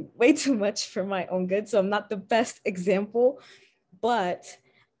doing way too much for my own good. So I'm not the best example, but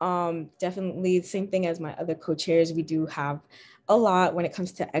definitely the same thing as my other co-chairs. We do have a lot when it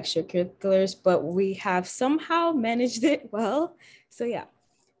comes to extracurriculars, but we have somehow managed it well. So yeah,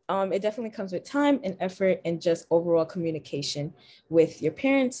 it definitely comes with time and effort and just overall communication with your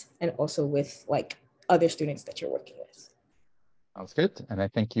parents and also with like other students that you're working with. Sounds good. And I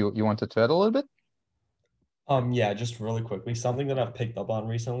think you wanted to add a little bit? Yeah, just really quickly, something that I've picked up on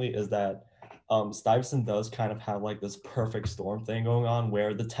recently is that Stuyvesant does kind of have like this perfect storm thing going on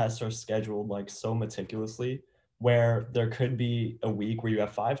where the tests are scheduled like so meticulously, where there could be a week where you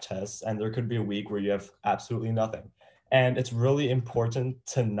have 5 tests and there could be a week where you have absolutely nothing. And it's really important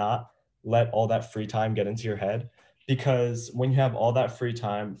to not let all that free time get into your head, because when you have all that free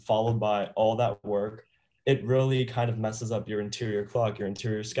time followed by all that work, it really kind of messes up your interior clock, your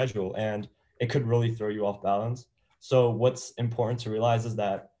interior schedule, and it could really throw you off balance. So what's important to realize is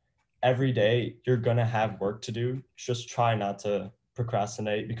that every day you're gonna have work to do. Just try not to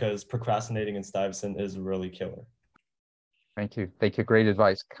procrastinate, because procrastinating in Stuyvesant is really killer. Thank you. Thank you. Great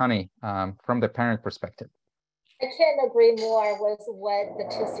advice. Connie, from the parent perspective. I can't agree more with what the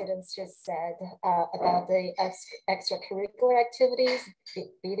two students just said about the extracurricular activities,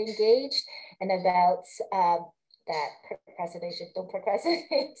 being engaged, and about that procrastination, don't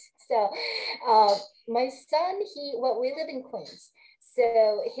procrastinate. So my son, we live in Queens.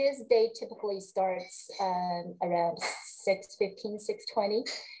 So his day typically starts around 6:15, 6:20.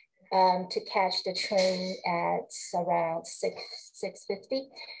 To catch the train at around 6:50,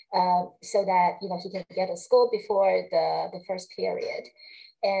 so that he can get to school before the first period.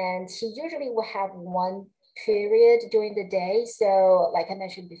 And he usually will have one period during the day. So like I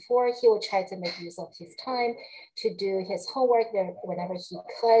mentioned before, he will try to make use of his time to do his homework whenever he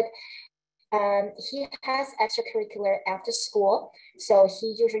could. He has extracurricular after school, so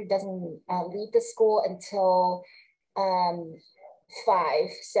he usually doesn't leave the school until 5.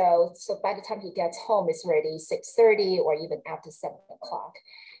 So by the time he gets home, it's already 6:30 or even after 7 o'clock.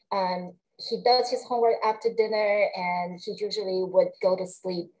 He does his homework after dinner, and he usually would go to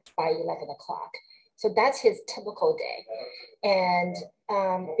sleep by 11 o'clock. So that's his typical day. And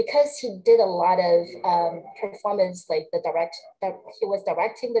because he did a lot of performance, like he was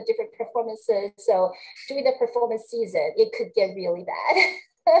directing the different performances. So during the performance season, it could get really bad.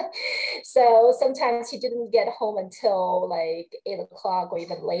 So sometimes he didn't get home until like 8 o'clock or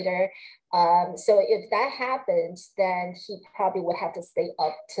even later. So if that happens, then he probably would have to stay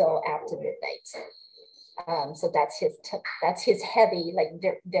up till after midnight. So that's his heavy, like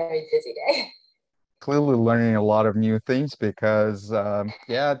very busy day. Clearly learning a lot of new things, because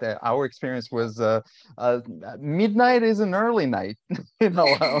our experience was midnight is an early night in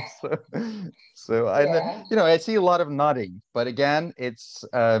our house. So I see a lot of nodding, but again, it's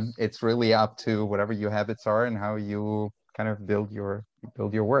really up to whatever your habits are and how you kind of build your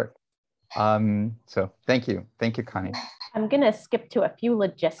work. So thank you, Connie. I'm going to skip to a few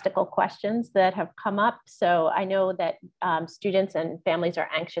logistical questions that have come up. So I know that students and families are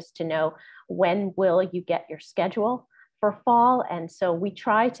anxious to know, when will you get your schedule for fall? And so we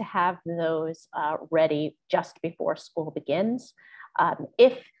try to have those ready just before school begins.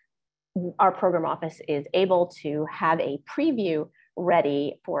 If our program office is able to have a preview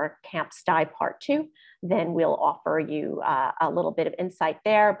ready for Camp Sty Part 2, then we'll offer you a little bit of insight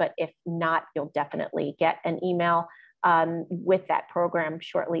there. But if not, you'll definitely get an email with that program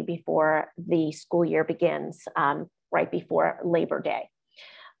shortly before the school year begins, right before Labor Day.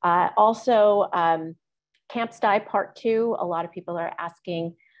 Also, Camp Sty Part 2, a lot of people are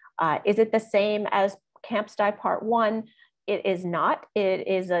asking, is it the same as Camp Sty Part 1? It is not. It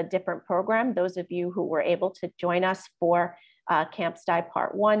is a different program. Those of you who were able to join us for Camp Sty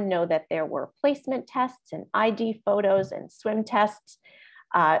Part 1 know that there were placement tests and ID photos and swim tests.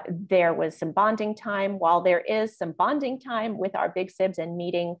 There was some bonding time. While there is some bonding time with our Big Sibs and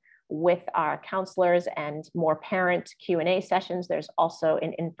meeting with our counselors and more parent Q&A sessions, there's also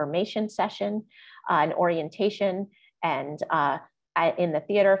an information session, an orientation, and in the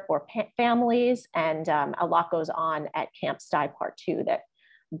theater for families, and a lot goes on at Camp Sty Part 2 that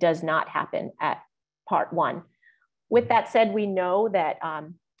does not happen at Part 1. With that said, we know that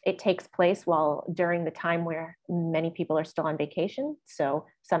it takes place during the time where many people are still on vacation. So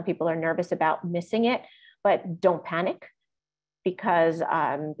some people are nervous about missing it, but don't panic, because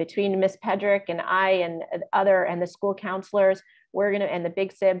between Miss Pedrick and I and the school counselors, and the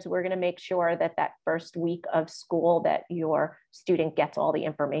Big Sibs, we're gonna make sure that that first week of school that your student gets all the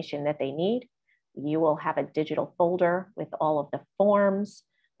information that they need. You will have a digital folder with all of the forms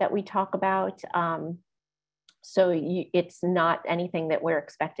that we talk about. So it's not anything that we're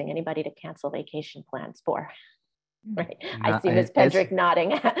expecting anybody to cancel vacation plans for. Right. I see Ms. Pedrick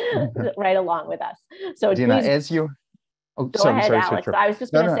nodding right along with us. So Dina, please go ahead, Alex. I was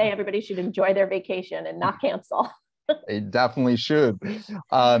just going to say everybody should enjoy their vacation and not cancel. It definitely should.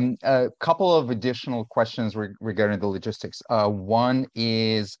 A couple of additional questions regarding the logistics. One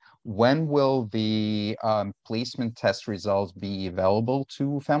is, when will the placement test results be available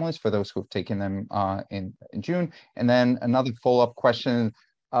to families for those who've taken them in June? And then another follow-up question,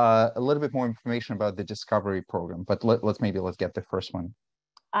 a little bit more information about the Discovery program, but let's get the first one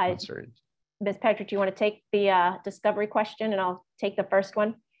answered. Ms. Patrick, do you want to take the Discovery question, and I'll take the first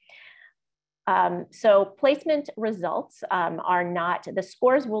one? So placement results are not, the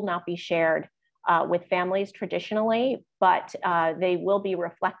scores will not be shared with families traditionally, but they will be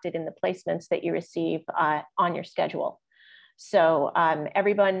reflected in the placements that you receive on your schedule. So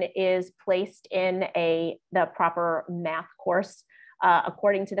everyone is placed in the proper math course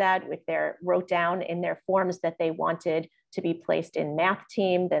according to that. If they wrote down in their forms that they wanted to be placed in math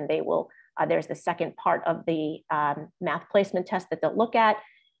team, then they will, there's the second part of the math placement test that they'll look at.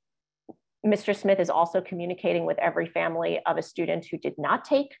 Mr. Smith is also communicating with every family of a student who did not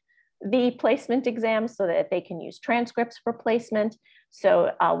take the placement exam so that they can use transcripts for placement. So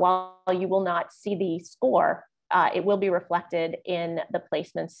while you will not see the score, it will be reflected in the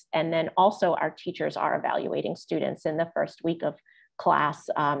placements. And then also our teachers are evaluating students in the first week of class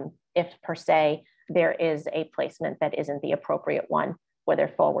if per se there is a placement that isn't the appropriate one, whether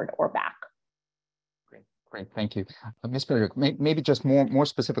forward or back. Great, thank you. Ms. Patrick, maybe just more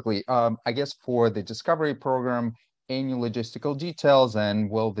specifically, I guess for the Discovery program, any logistical details, and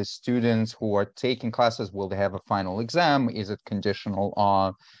will the students who are taking classes, will they have a final exam? Is it conditional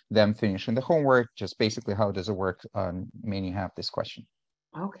on them finishing the homework? Just basically, how does it work? Many have this question.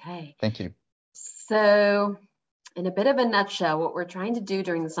 Okay. Thank you. So in a bit of a nutshell, what we're trying to do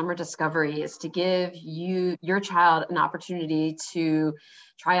during the summer discovery is to give your child an opportunity to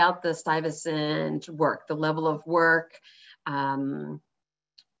try out the Stuyvesant work, the level of work,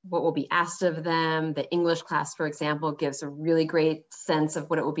 what will be asked of them. The English class, for example, gives a really great sense of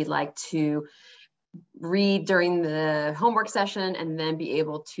what it will be like to read during the homework session and then be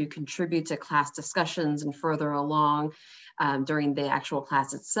able to contribute to class discussions and further along during the actual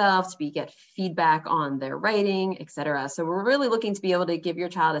class itself, to get feedback on their writing, etc. So we're really looking to be able to give your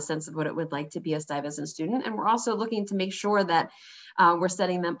child a sense of what it would like to be a Stuyvesant student. And we're also looking to make sure that we're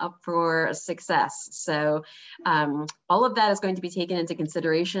setting them up for success. So all of that is going to be taken into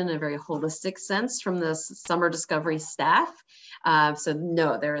consideration in a very holistic sense from the summer discovery staff. So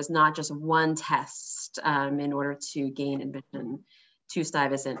no, there is not just one test in order to gain admission to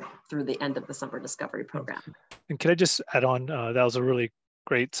Stuyvesant through the end of the summer discovery program. And can I just add on, that was a really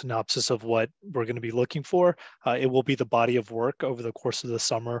great synopsis of what we're going to be looking for. It will be the body of work over the course of the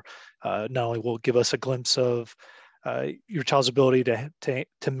summer. Not only will it give us a glimpse of your child's ability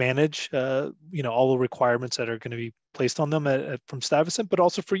to manage, all the requirements that are going to be placed on them from Stuyvesant, but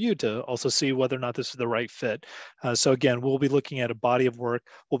also for you to also see whether or not this is the right fit. So again, we'll be looking at a body of work.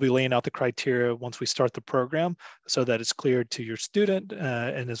 We'll be laying out the criteria once we start the program so that it's clear to your student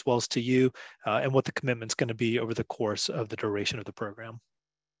and as well as to you and what the commitment's going to be over the course of the duration of the program.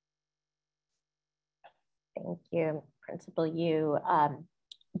 Thank you, Principal Yu.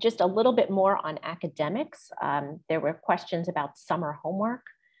 Just a little bit more on academics. There were questions about summer homework.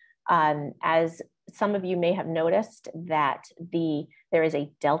 As some of you may have noticed that there is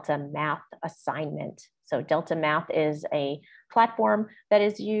a Delta Math assignment. So Delta Math is a platform that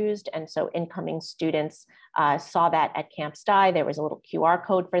is used. And so incoming students saw that at Camp Sty. There was a little QR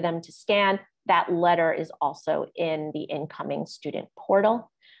code for them to scan. That letter is also in the incoming student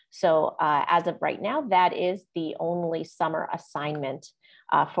portal. So as of right now, that is the only summer assignment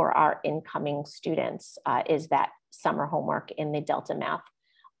for our incoming students is that summer homework in the Delta Math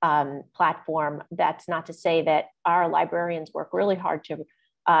platform. That's not to say that our librarians work really hard to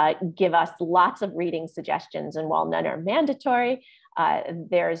give us lots of reading suggestions, and while none are mandatory,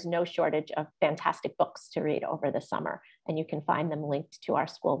 there is no shortage of fantastic books to read over the summer, and you can find them linked to our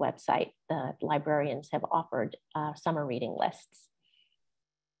school website. The librarians have offered summer reading lists.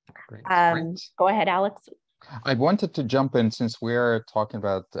 Great. Go ahead, Alex. I wanted to jump in, since we're talking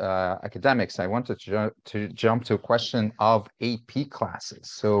about academics, I wanted to jump to a question of AP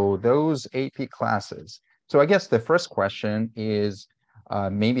classes. So those AP classes, so I guess the first question is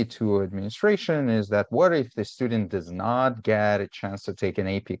maybe to administration, is that what if the student does not get a chance to take an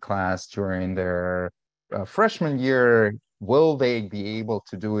AP class during their freshman year? Will they be able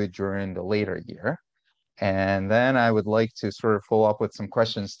to do it during the later year? And then I would like to sort of follow up with some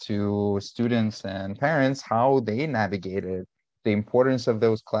questions to students and parents, how they navigated the importance of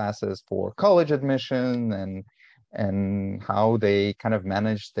those classes for college admission and how they kind of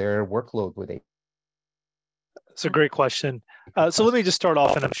managed their workload with it. It's a great question. So let me just start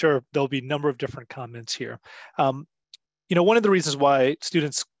off, and I'm sure there'll be a number of different comments here. you know, one of the reasons why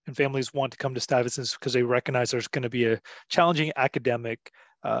students and families want to come to Stuyvesant is because they recognize there's going to be a challenging academic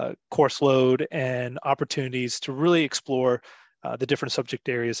course load and opportunities to really explore the different subject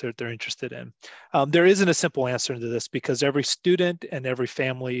areas that they're interested in. There isn't a simple answer to this because every student and every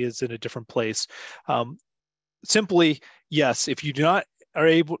family is in a different place. Simply, yes, if you not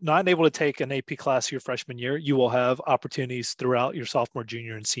able to take an AP class your freshman year, you will have opportunities throughout your sophomore,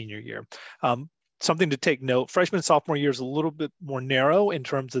 junior, and senior year. Something to take note, freshman and sophomore year is a little bit more narrow in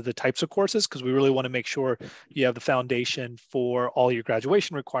terms of the types of courses because we really want to make sure you have the foundation for all your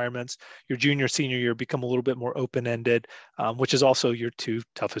graduation requirements. Your junior, senior year become a little bit more open-ended, which is also your two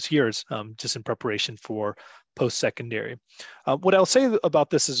toughest years, just in preparation for post-secondary. What I'll say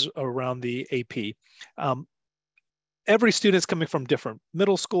about this is around the AP. Every student's coming from different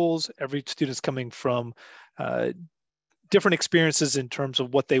middle schools, every student's coming from different experiences in terms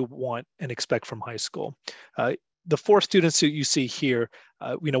of what they want and expect from high school. The 4 students that you see here,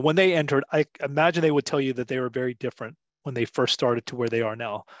 you know, when they entered, I imagine they would tell you that they were very different when they first started to where they are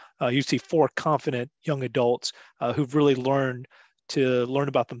now. You see 4 confident young adults who've really learned to learn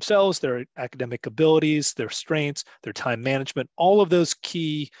about themselves, their academic abilities, their strengths, their time management, all of those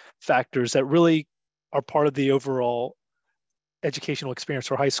key factors that really are part of the overall educational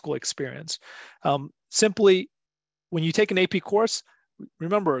experience or high school experience. Simply, when you take an AP course,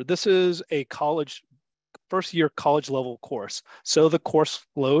 remember, this is a first year college level course. So the course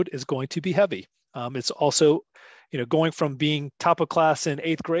load is going to be heavy. It's also, you know, going from being top of class in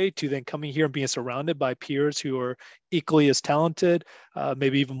 8th grade to then coming here and being surrounded by peers who are equally as talented,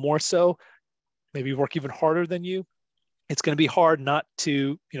 maybe even more so, maybe work even harder than you. It's going to be hard not to,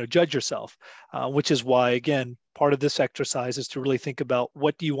 you know, judge yourself, which is why, again, part of this exercise is to really think about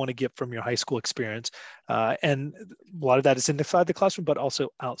what do you want to get from your high school experience. And a lot of that is inside the classroom, but also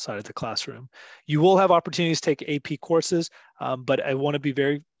outside of the classroom. You will have opportunities to take AP courses, but I want to be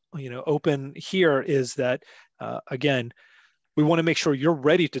very, you know, open here is that, again, we want to make sure you're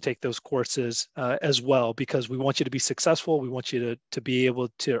ready to take those courses as well, because we want you to be successful. We want you to be able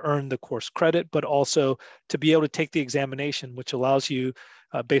to earn the course credit, but also to be able to take the examination, which allows you,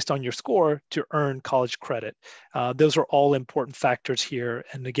 based on your score, to earn college credit. Those are all important factors here.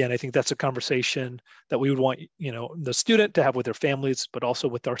 And again, I think that's a conversation that we would want, you know, the student to have with their families, but also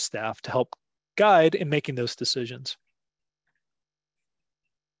with our staff to help guide in making those decisions.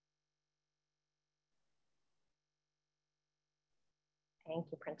 Thank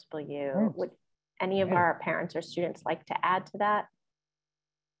you, Principal Yu. Would any of our parents or students like to add to that?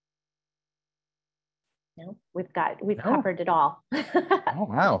 No, we've covered it all.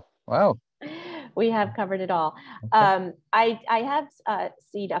 Oh, wow. We have covered it all. Okay. I have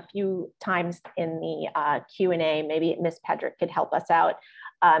seen a few times in the Q&A, maybe Ms. Pedrick could help us out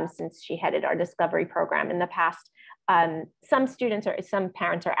since she headed our discovery program in the past. Some students or some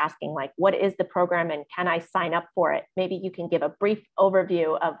parents are asking, like, what is the program and can I sign up for it? Maybe you can give a brief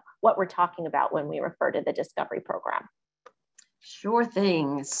overview of what we're talking about when we refer to the discovery program. Sure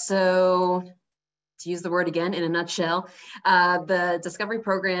thing. So to use the word again in a nutshell, the discovery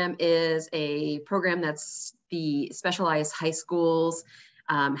program is a program that's the specialized high schools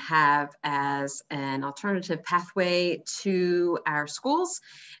have as an alternative pathway to our schools.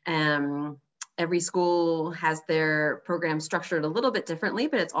 Every school has their program structured a little bit differently,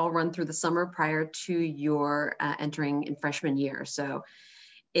 but it's all run through the summer prior to your entering in freshman year. So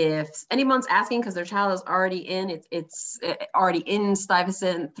if anyone's asking because their child is already in, it's already in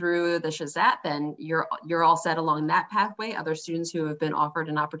Stuyvesant through the Shazat, then you're all set along that pathway. Other students who have been offered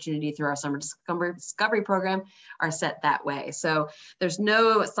an opportunity through our summer discovery program are set that way. So there's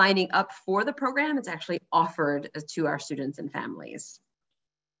no signing up for the program. It's actually offered to our students and families.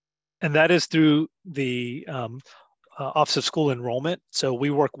 And that is through the Office of School Enrollment. So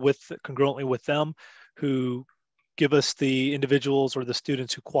we work congruently with them, who give us the individuals or the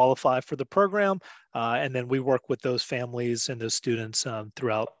students who qualify for the program. And then we work with those families and those students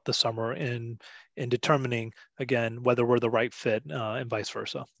throughout the summer in determining, again, whether we're the right fit and vice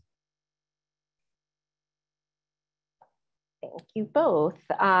versa. Thank you both.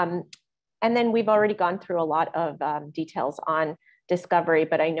 And then we've already gone through a lot of details on discovery,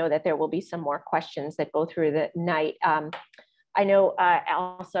 but I know that there will be some more questions that go through the night. I know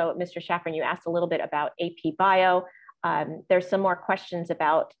also, Mr. Shaffron, you asked a little bit about AP Bio. There's some more questions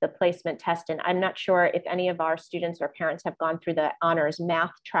about the placement test, and I'm not sure if any of our students or parents have gone through the honors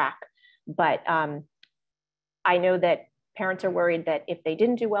math track, but I know that parents are worried that if they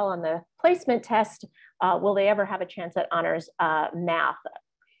didn't do well on the placement test, will they ever have a chance at honors math?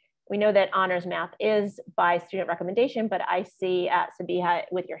 We know that honors math is by student recommendation, but I see Sabiha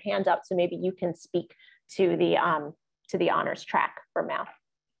with your hands up, so maybe you can speak to the to the honors track for math?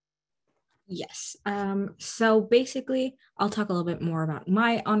 Yes. So basically, I'll talk a little bit more about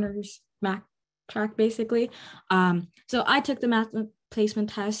my honors math track, basically. So I took the math placement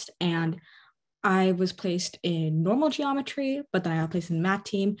test and I was placed in normal geometry, but then I got placed in the math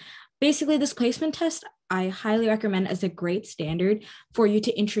team. Basically, this placement test, I highly recommend as a great standard for you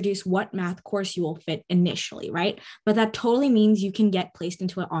to introduce what math course you will fit initially, right? But that totally means you can get placed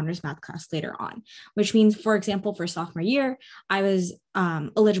into an honors math class later on, which means, for example, for sophomore year, I was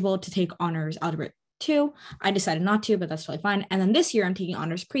eligible to take honors algebra 2. I decided not to, but that's totally fine. And then this year I'm taking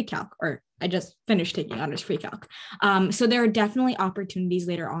honors pre-calc, or I just finished taking honors pre-calc. So there are definitely opportunities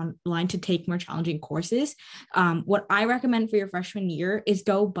later on the line to take more challenging courses. What I recommend for your freshman year is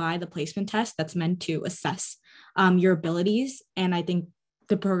go by the placement test that's meant to assess your abilities. And I think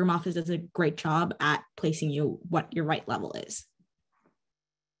the program office does a great job at placing you what your right level is.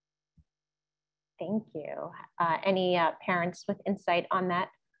 Thank you. Any parents with insight on that?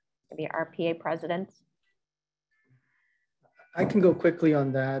 Maybe our PA presidents? I can go quickly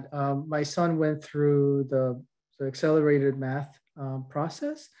on that. My son went through the accelerated math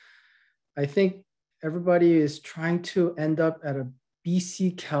process. I think everybody is trying to end up at a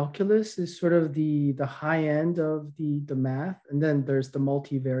BC calculus is sort of the high end of the math. And then there's the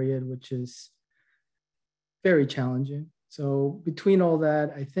multivariate, which is very challenging. So between all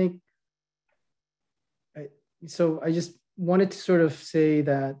that, I think, so I just wanted to sort of say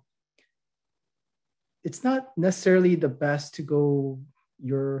that it's not necessarily the best to go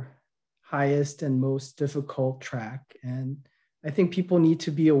your highest and most difficult track. And I think people need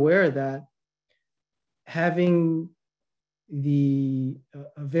to be aware that having a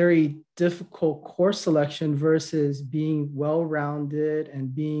very difficult course selection versus being well-rounded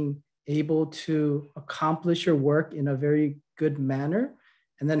and being able to accomplish your work in a very good manner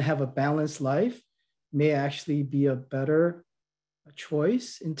and then have a balanced life may actually be a better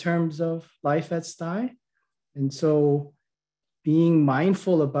choice in terms of life at Stuyvesant. And so being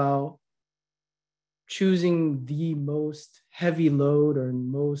mindful about choosing the most heavy load or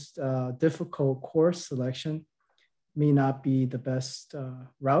most difficult course selection may not be the best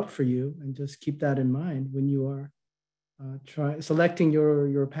route for you, and just keep that in mind when you are selecting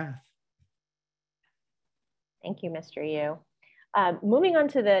your path. Thank you, Mr. Yu. Moving on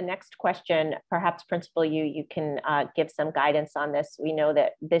to the next question, perhaps Principal Yu, you can give some guidance on this. We know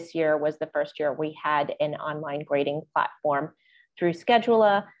that this year was the first year we had an online grading platform through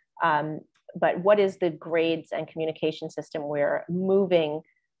Schedula, but what is the grades and communication system we're moving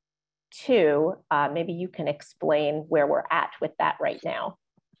to? Maybe you can explain where we're at with that right now.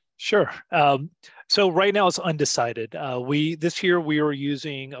 Sure. So right now it's undecided. This year we are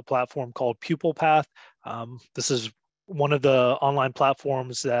using a platform called Pupil Path. This is one of the online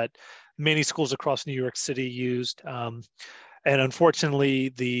platforms that many schools across New York City used. And unfortunately,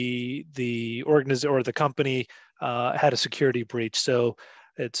 the company had a security breach. So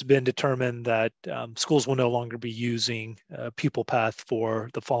it's been determined that schools will no longer be using Pupil Path for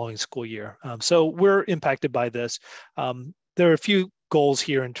the following school year. So we're impacted by this. There are a few goals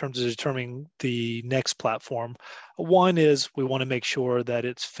here in terms of determining the next platform. One is we want to make sure that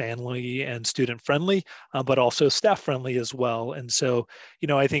it's family and student friendly, but also staff friendly as well. And so,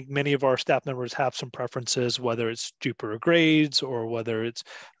 I think many of our staff members have some preferences, whether it's Jupyter Grades or whether it's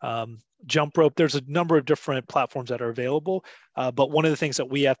Jump Rope. There's a number of different platforms that are available. But one of the things that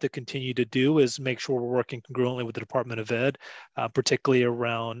we have to continue to do is make sure we're working congruently with the Department of Ed, particularly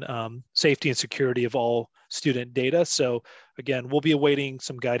around safety and security of all student data. So again, we'll be awaiting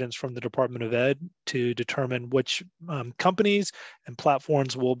some guidance from the Department of Ed to determine which companies and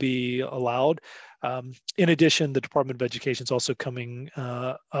platforms will be allowed. In addition, the Department of Education is also coming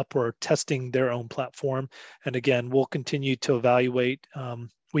up or testing their own platform. And again, we'll continue to evaluate.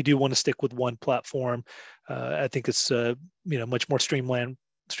 We do want to stick with one platform. I think it's much more streamlined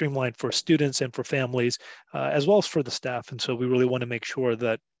for students and for families, as well as for the staff. And so we really want to make sure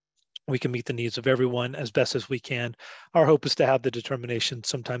that we can meet the needs of everyone as best as we can. Our hope is to have the determination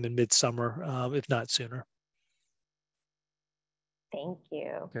sometime in midsummer, if not sooner. Thank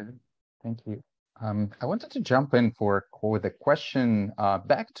you. Okay, thank you. I wanted to jump in with a question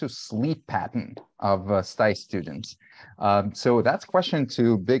back to sleep pattern of STI students. So that's a question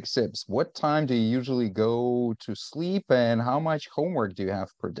to Big Sibs. What time do you usually go to sleep and how much homework do you have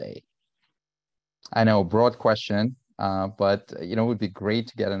per day? I know, broad question, but it would be great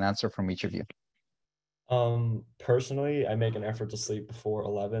to get an answer from each of you. Personally, I make an effort to sleep before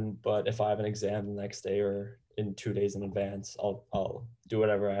 11, but if I have an exam the next day or in 2 days in advance, I'll do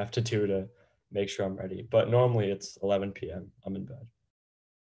whatever I have to do to make sure I'm ready. But normally it's 11 p.m. I'm in bed.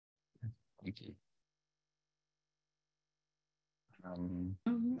 Thank you.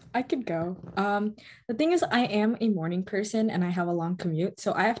 I could go. The thing is, I am a morning person and I have a long commute,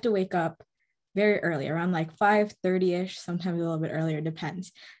 so I have to wake up very early, around like 5:30ish, sometimes a little bit earlier,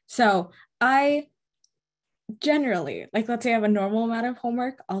 depends. So I generally, like, let's say I have a normal amount of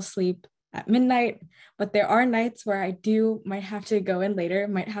homework, I'll sleep at midnight, but there are nights where I might have to go in later,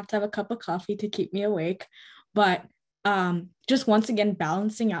 might have to have a cup of coffee to keep me awake. But just once again,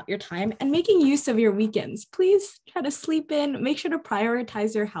 balancing out your time and making use of your weekends. Please try to sleep in, make sure to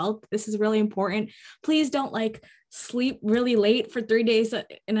prioritize your health. This is really important. Please don't like sleep really late for 3 days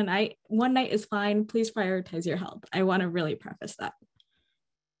in a night. One night is fine. Please prioritize your health. I want to really preface that.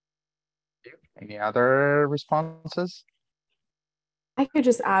 Any other responses? I could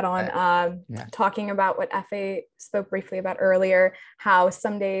just add on, talking about what Efe spoke briefly about earlier, how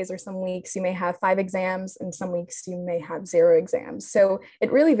some days or some weeks you may have 5 exams and some weeks you may have 0 exams. So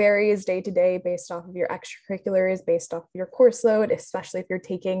it really varies day to day based off of your extracurriculars, based off of your course load, especially if you're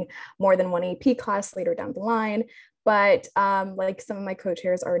taking more than one AP class later down the line. But like some of my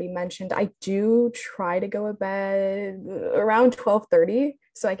co-chairs already mentioned, I do try to go to bed around 12:30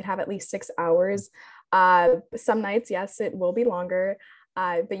 so I could have at least 6 hours. Some nights, yes, it will be longer.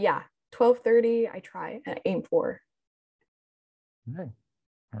 But yeah, 12:30, I try and aim for. All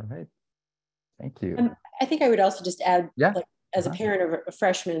right. Thank you. I think I would also just add, yeah, like, as a parent of a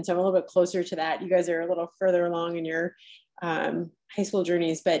freshman, so I'm a little bit closer to that. You guys are a little further along in your high school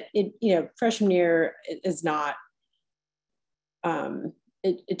journeys, but freshman year is not,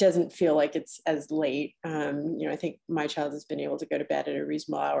 it doesn't feel like it's as late. I think my child has been able to go to bed at a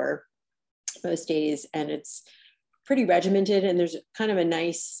reasonable hour most days, and it's pretty regimented, and there's kind of a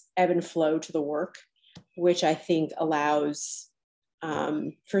nice ebb and flow to the work, which I think allows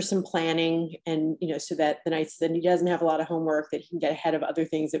for some planning, and so that the nights that he doesn't have a lot of homework, that he can get ahead of other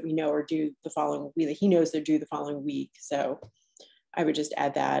things that we know are due the following week, that he knows they're due the following week. So I would just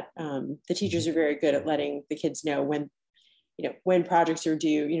add that the teachers are very good at letting the kids know when projects are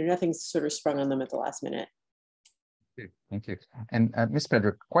due. Nothing's sort of sprung on them at the last minute. Thank you. And Ms.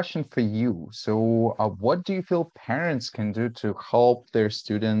 Pedrick, question for you. So what do you feel parents can do to help their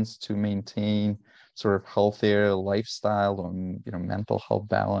students to maintain sort of healthier lifestyle or mental health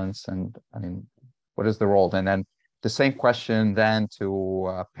balance? And I mean, what is the role? And then the same question then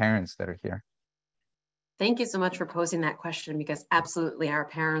to parents that are here. Thank you so much for posing that question, because absolutely our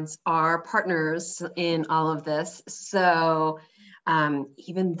parents are partners in all of this. So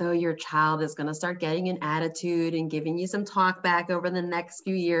even though your child is going to start getting an attitude and giving you some talk back over the next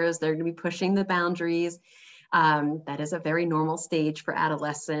few years, they're going to be pushing the boundaries. That is a very normal stage for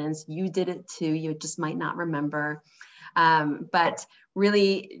adolescence. You did it too. You just might not remember. But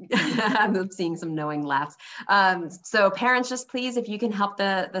really, I'm seeing some knowing laughs. So parents, just please, if you can help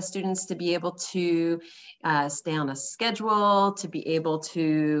the students to be able to stay on a schedule, to be able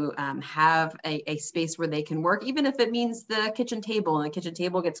to have a space where they can work, even if it means the kitchen table, and the kitchen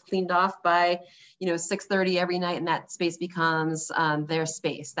table gets cleaned off by 6:30 every night, and that space becomes their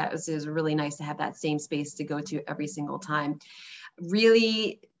space. That is really nice to have that same space to go to every single time.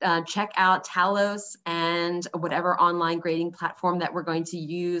 Really check out Talos and whatever online grading platform that we're going to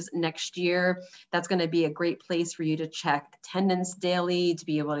use next year. That's going to be a great place for you to check attendance daily, to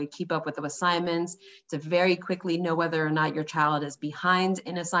be able to keep up with the assignments, to very quickly know whether or not your child is behind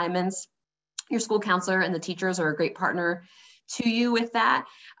in assignments. Your school counselor and the teachers are a great partner to you with that.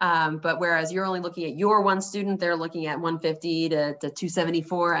 But whereas you're only looking at your one student, they're looking at 150 to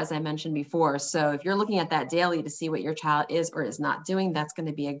 274, as I mentioned before. So if you're looking at that daily to see what your child is or is not doing, that's going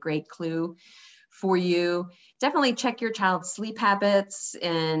to be a great clue for you. Definitely check your child's sleep habits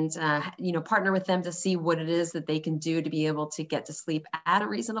and partner with them to see what it is that they can do to be able to get to sleep at a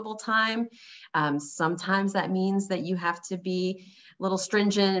reasonable time. Sometimes that means that you have to be a little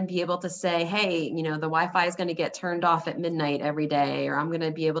stringent and be able to say, hey, the Wi-Fi is going to get turned off at midnight every day, or I'm going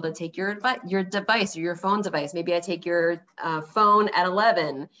to be able to take your device or your phone device. Maybe I take your phone at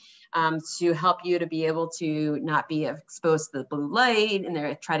 11. To help you to be able to not be exposed to the blue light,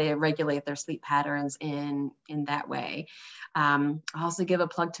 and try to regulate their sleep patterns in that way. I'll also give a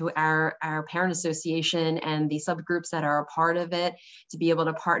plug to our parent association and the subgroups that are a part of it, to be able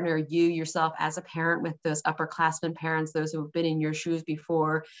to partner you yourself as a parent with those upperclassmen parents, those who have been in your shoes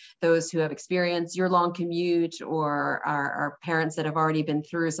before, those who have experienced your long commute, or are parents that have already been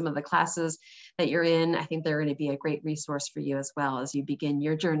through some of the classes that you're in. I think they're going to be a great resource for you as well as you begin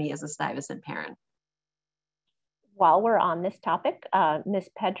your journey as a Stuyvesant parent. While we're on this topic, Ms.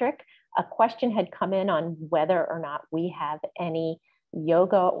 Pedrick, a question had come in on whether or not we have any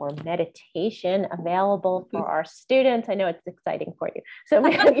yoga or meditation available for our students. I know it's exciting for you, so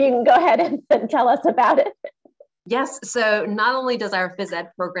you can go ahead and tell us about it. Yes, so not only does our phys ed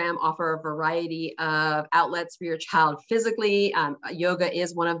program offer a variety of outlets for your child physically, yoga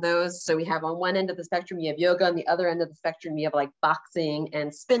is one of those. So we have on one end of the spectrum, you have yoga, on the other end of the spectrum, you have like boxing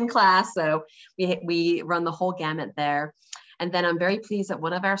and spin class. So we run the whole gamut there. And then I'm very pleased that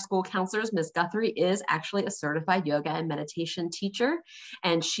one of our school counselors, Ms. Guthrie, is actually a certified yoga and meditation teacher.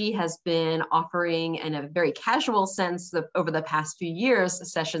 And she has been offering, in a very casual sense, over the past few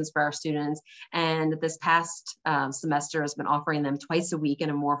years, sessions for our students. And this past semester has been offering them twice a week in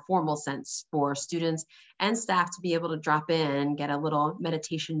a more formal sense for students and staff to be able to drop in and get a little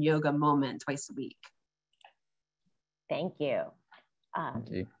meditation yoga moment twice a week. Thank you.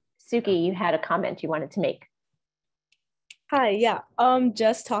 Suki, you had a comment you wanted to make. Hi, yeah.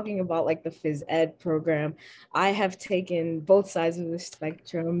 Just talking about like the phys ed program, I have taken both sides of the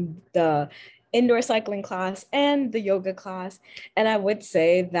spectrum, the indoor cycling class and the yoga class. And I would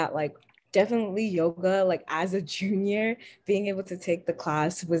say that like definitely yoga, like as a junior, being able to take the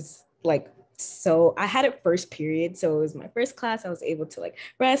class was like, so I had it first period. So it was my first class. I was able to like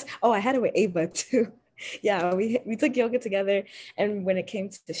rest. Oh, I had it with Ava too. Yeah, we took yoga together, and when it came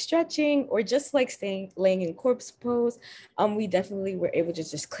to stretching or just like laying in corpse pose, we definitely were able to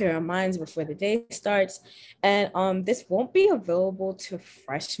just clear our minds before the day starts. And this won't be available to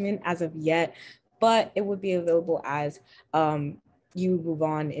freshmen as of yet, but it would be available as you move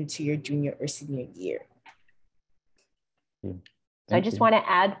on into your junior or senior year. So I just want to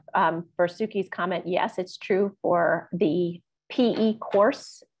add for Suki's comment, yes, it's true for the PE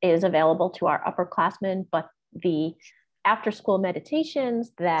course is available to our upperclassmen, but the after-school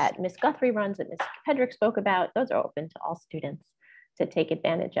meditations that Ms. Guthrie runs, that Ms. Pedrick spoke about, those are open to all students to take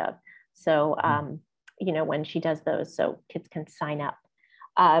advantage of. So, you know, when she does those, so kids can sign up.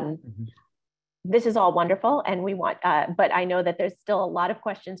 This is all wonderful, and we want, but I know that there's still a lot of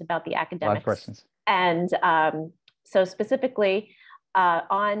questions about the academics. A lot of questions. And so specifically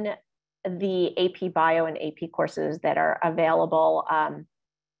on the AP Bio and AP courses that are available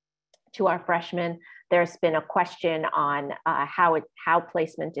to our freshmen, there's been a question on how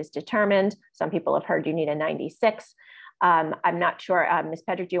placement is determined. Some people have heard you need a 96. I'm not sure, Ms.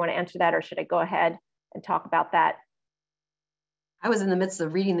 Pedrick, do you want to answer that, or should I go ahead and talk about that? I was in the midst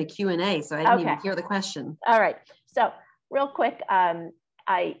of reading the Q&A, so I didn't even hear the question. All right, so real quick,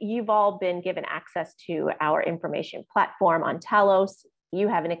 you've all been given access to our information platform on Talos. You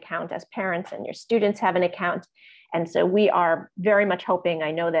have an account as parents, and your students have an account. And so we are very much hoping,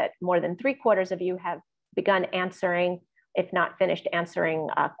 I know that more than 3/4 of you have begun answering, if not finished answering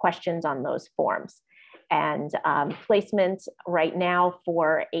questions on those forms. And placement right now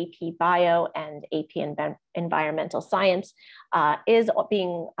for AP Bio and AP Environmental Science is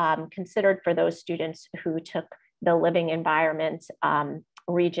being considered for those students who took the living environment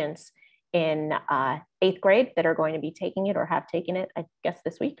regents in 8th grade that are going to be taking it or have taken it, I guess,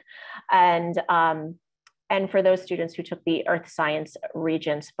 this week. And for those students who took the earth science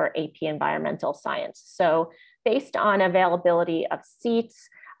regents for AP Environmental Science. So based on availability of seats,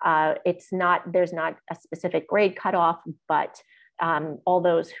 there's not a specific grade cutoff, but all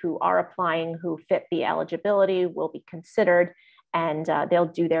those who are applying who fit the eligibility will be considered, and they'll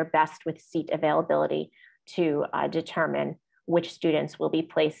do their best with seat availability to determine which students will be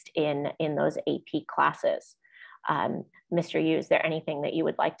placed in those AP classes. Mr. Yu, is there anything that you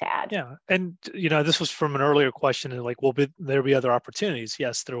would like to add? Yeah, and you know, this was from an earlier question, and like, will there be other opportunities?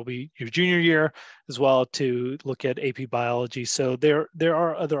 Yes, there will be your junior year as well to look at AP biology. So there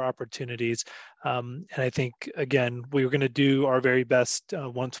are other opportunities, and I think again we're going to do our very best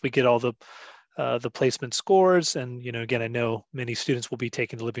once we get all the placement scores. And you know, again, I know many students will be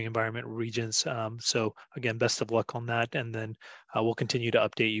taking the living environment regents. So again, best of luck on that, and then we'll continue to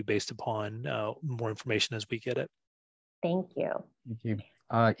update you based upon more information as we get it. Thank you. Thank you.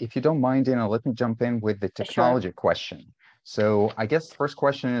 If you don't mind, Dana, let me jump in with the technology question. So I guess the first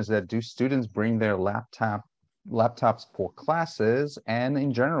question is that do students bring their laptops for classes? And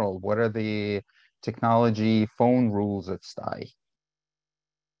in general, what are the technology phone rules at Stuyvesant?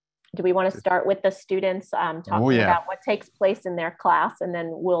 Do we want to start with the students talking about what takes place in their class, and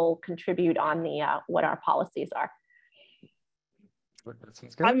then we'll contribute on the what our policies are?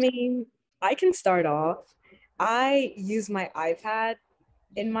 I mean, I can start off. I use my iPad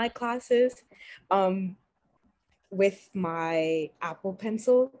in my classes with my Apple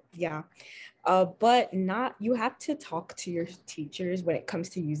Pencil, but you have to talk to your teachers when it comes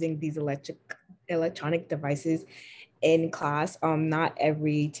to using these electronic devices in class. Not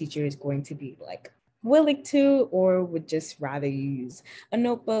every teacher is going to be like willing to, or would just rather use a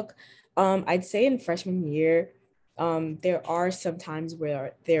notebook. I'd say in freshman year, there are some times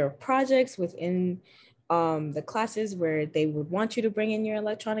where there are projects within the classes where they would want you to bring in your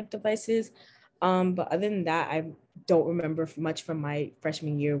electronic devices. But other than that, I don't remember much from my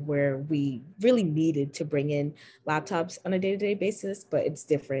freshman year where we really needed to bring in laptops on a day-to-day basis, but it's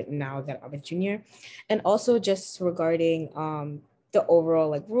different now that I'm a junior. And also just regarding the overall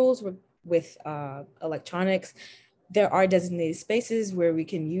like rules with electronics, there are designated spaces where we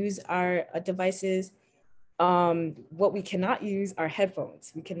can use our devices. What we cannot use are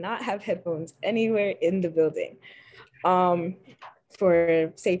headphones. We cannot have headphones anywhere in the building.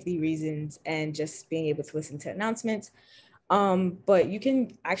 For safety reasons and just being able to listen to announcements. But you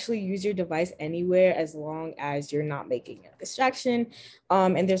can actually use your device anywhere as long as you're not making a distraction.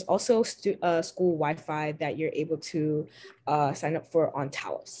 And there's also school Wi-Fi that you're able to sign up for on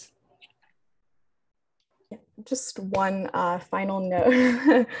Talos. Yeah, just one final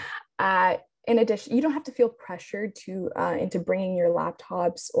note. In addition, you don't have to feel pressured into bringing your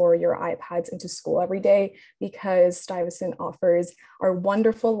laptops or your iPads into school every day, because Stuyvesant offers our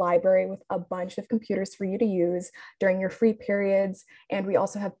wonderful library with a bunch of computers for you to use during your free periods. And we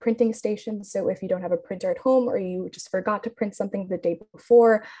also have printing stations. So if you don't have a printer at home, or you just forgot to print something the day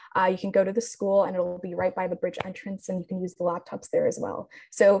before, you can go to the school and it'll be right by the bridge entrance, and you can use the laptops there as well.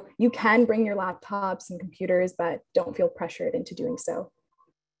 So you can bring your laptops and computers, but don't feel pressured into doing so.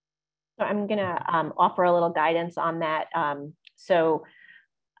 So I'm going to offer a little guidance on that.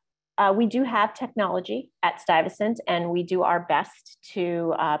 We do have technology at Stuyvesant, and we do our best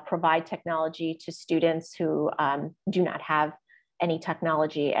to provide technology to students who do not have any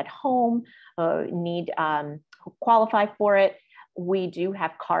technology at home, need qualify for it. We do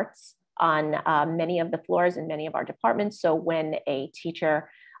have carts on many of the floors in many of our departments. So when a teacher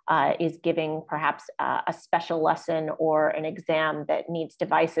is giving perhaps a special lesson or an exam that needs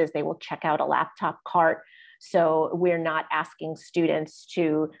devices, they will check out a laptop cart. So we're not asking students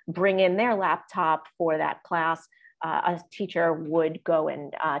to bring in their laptop for that class. A teacher would go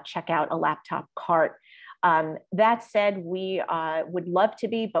and check out a laptop cart. That said, we would love to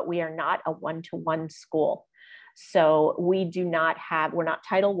be, but we are not a one-to-one school. So we do not have, we're not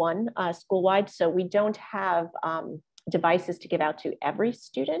Title I school-wide, so we don't have devices to give out to every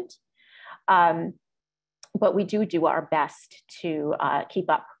student. But we do our best to keep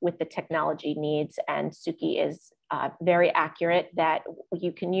up with the technology needs. And Suki is very accurate that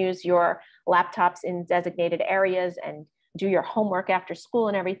you can use your laptops in designated areas and do your homework after school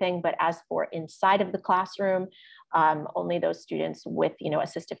and everything. But as for inside of the classroom, only those students with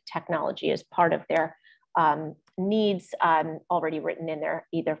assistive technology as part of their needs already written in their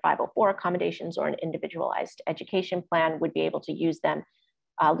either 504 accommodations or an individualized education plan would be able to use them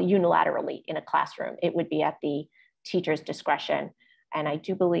unilaterally in a classroom. It would be at the teacher's discretion. And I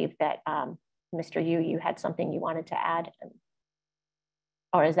do believe that Mr. Yu, you had something you wanted to add,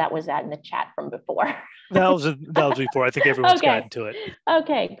 or was that in the chat from before? That was before. I think everyone's gotten to it.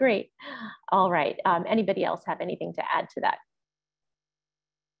 Okay, great. All right. Anybody else have anything to add to that?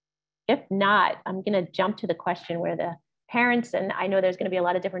 If not, I'm going to jump to the question where the parents, and I know there's going to be a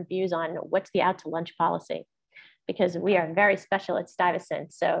lot of different views on what's the out to lunch policy, because we are very special at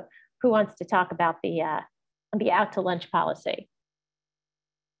Stuyvesant. So who wants to talk about the out to lunch policy?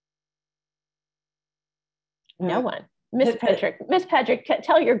 No one. Miss Pedrick,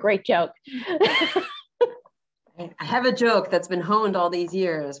 tell your great joke. I have a joke that's been honed all these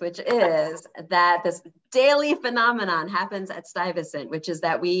years, which is that this daily phenomenon happens at Stuyvesant, which is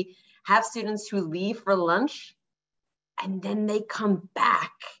that we have students who leave for lunch and then they come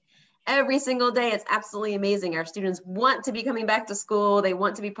back every single day. It's absolutely amazing. Our students want to be coming back to school. They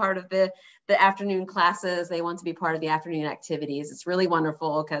want to be part of the afternoon classes. They want to be part of the afternoon activities. It's really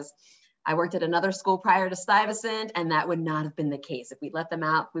wonderful, because I worked at another school prior to Stuyvesant, and that would not have been the case. If we let them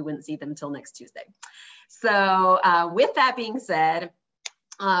out, we wouldn't see them until next Tuesday. So with that being said,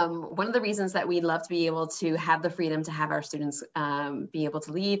 one of the reasons that we love to be able to have the freedom to have our students be able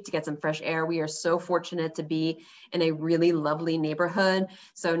to leave to get some fresh air, we are so fortunate to be in a really lovely neighborhood.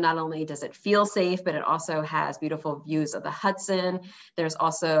 So not only does it feel safe, but it also has beautiful views of the Hudson. There's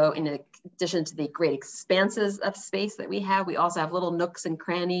also, in addition to the great expanses of space that we also have little nooks and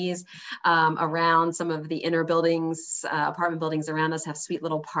crannies around some of the inner buildings. Apartment buildings around us have sweet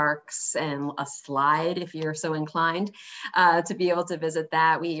little parks and a slide, if you're so inclined to be able to visit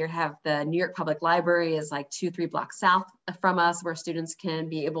that. We have the New York Public Library is like 2-3 blocks south from us, where students can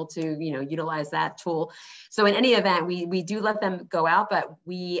be able to utilize that tool. So in any event, we do let them go out, but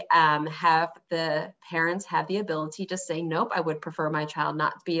we have the parents have the ability to say, nope, I would prefer my child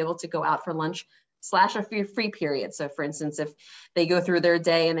not be able to go out for lunch slash a few free periods. So for instance, if they go through their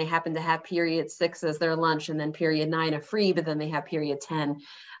day and they happen to have period 6 as their lunch and then period 9 a free, but then they have period 10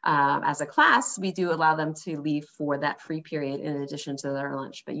 as a class, we do allow them to leave for that free period in addition to their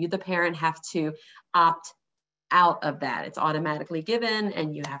lunch. But you, the parent, have to opt out of that. It's automatically given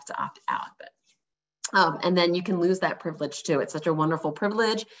and you have to opt out. But and then you can lose that privilege too. It's such a wonderful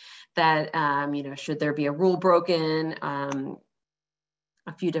privilege that, you know, should there be a rule broken,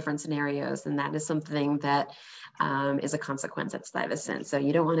 a few different scenarios, and that is something that is a consequence at Stuyvesant. So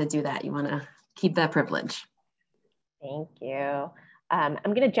you don't want to do that. You want to keep that privilege. Thank you. I'm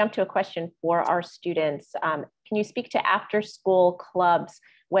going to jump to a question for our students. Can you speak to after school clubs,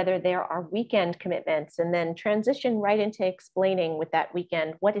 whether there are weekend commitments, and then transition right into explaining with that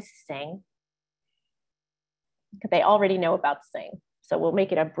weekend, what is Sing? Because they already know about Sing. So we'll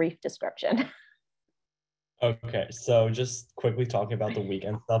make it a brief description. Okay, so just quickly talking about the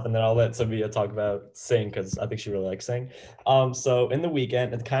weekend stuff, and then I'll let Sabia talk about Sing because I think she really likes Sing. So in the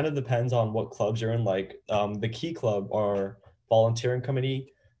weekend, it kind of depends on what clubs you're in. Like the Key Club or volunteering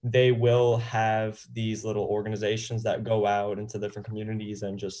committee, they will have these little organizations that go out into different communities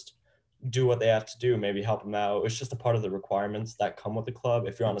and just do what they have to do, maybe help them out. It's just a part of the requirements that come with the club.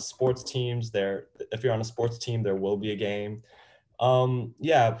 If you're on a sports team, there will be a game.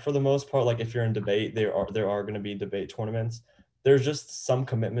 Yeah, for the most part, like if you're in debate, there are going to be debate tournaments. There's just some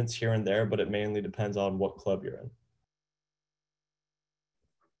commitments here and there, but it mainly depends on what club you're in.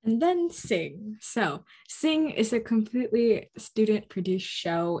 And then Sing. So Sing is a completely student-produced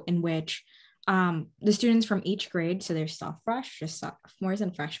show in which the students from each grade, so there's just sophomores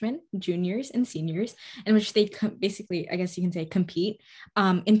and freshmen, juniors and seniors, in which they basically, I guess you can say, compete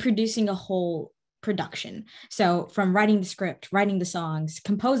in producing a whole production. So from writing the script, writing the songs,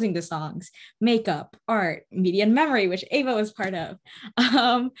 composing the songs, makeup, art, media and memory, which Ava was part of,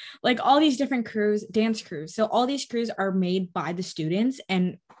 like all these different crews, dance crews. So all these crews are made by the students,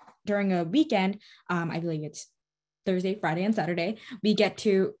 and during a weekend, I believe it's Thursday, Friday, and Saturday, we get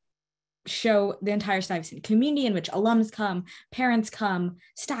to show the entire Stuyvesant community, in which alums come, parents come,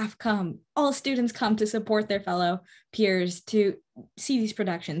 staff come, all students come to support their fellow peers to see these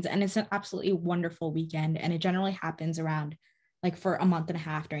productions. And it's an absolutely wonderful weekend. And it generally happens around like for a month and a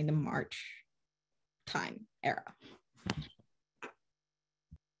half during the March time era.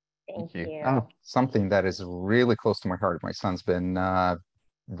 Thank you. Something that is really close to my heart. My son's been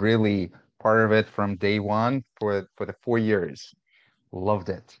really part of it from day one for the 4 years. Loved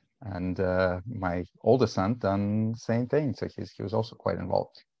it. And my oldest son done the same thing. So he was also quite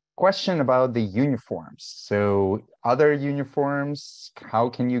involved. Question about the uniforms. So other uniforms, how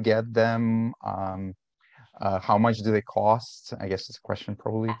can you get them? How much do they cost? I guess it's a question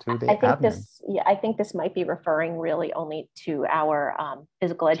probably to the admin. I think this might be referring really only to our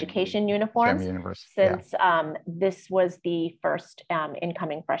physical education uniforms, since this was the first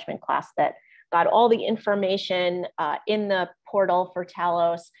incoming freshman class that got all the information in the portal for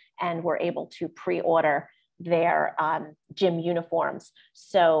Talos and were able to pre-order their gym uniforms.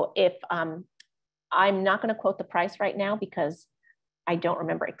 So if I'm not going to quote the price right now because I don't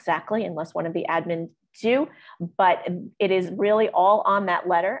remember exactly, unless one of the admins do, but it is really all on that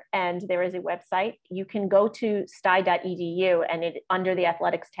letter, and there is a website. You can go to sty.edu, and under the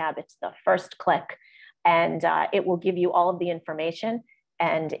athletics tab, it's the first click, and it will give you all of the information.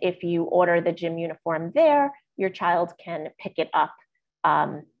 And if you order the gym uniform there, your child can pick it up,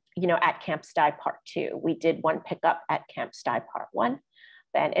 at Camp Sty Part 2. We did one pickup at Camp Sty Part 1.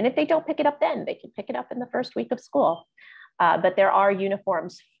 And if they don't pick it up then, they can pick it up in the first week of school. But there are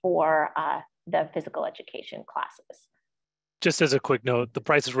uniforms for the physical education classes. Just as a quick note, the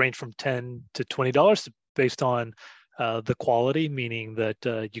prices range from $10 to $20 based on the quality, meaning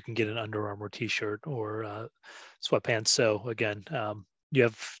that you can get an Under Armour t-shirt or sweatpants. So again, you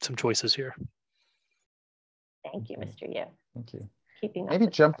have some choices here. Thank you, Mr. Yu. Thank you. Maybe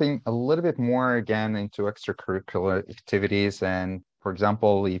jumping a little bit more again into extracurricular activities. And for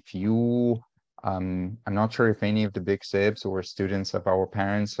example, if you, I'm not sure if any of the Big Sibs or students of our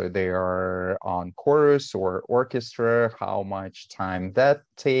parents, so they are on chorus or orchestra, how much time that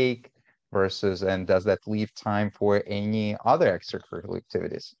take versus, and does that leave time for any other extracurricular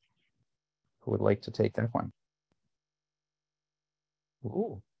activities? Who would like to take that one?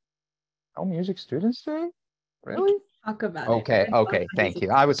 Ooh, no music students today? Really? Talk about it. Okay, thank you.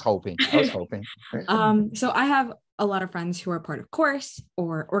 I was hoping. So I have a lot of friends who are part of chorus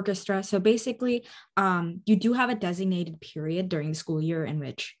or orchestra. So basically, you do have a designated period during the school year in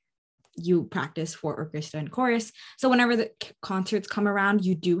which you practice for orchestra and chorus. So whenever the concerts come around,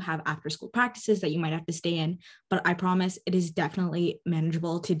 you do have after school practices that you might have to stay in, but I promise it is definitely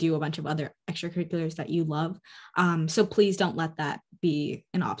manageable to do a bunch of other extracurriculars that you love. So please don't let that be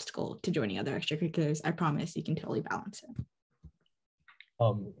an obstacle to joining other extracurriculars. I promise you can totally balance it.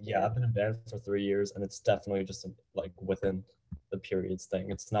 Yeah, I've been in band for 3 years, and it's definitely just like within the periods thing.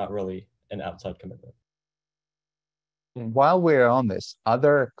 It's not really an outside commitment. While we're on this,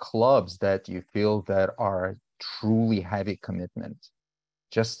 other clubs that you feel that are truly heavy commitment,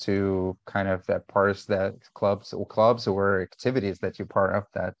 just to kind of that parts that clubs or activities that you're part of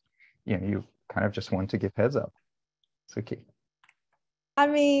that, you know, you kind of just want to give heads up. It's okay. I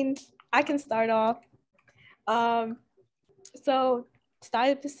mean, I can start off. So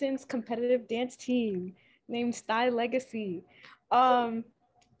Stuyvesant's competitive dance team named Stuy Legacy.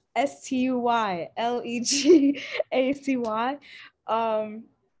 STUYLEGACY,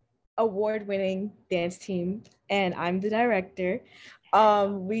 award-winning dance team, and I'm the director.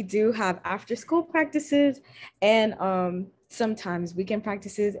 We do have after-school practices and sometimes weekend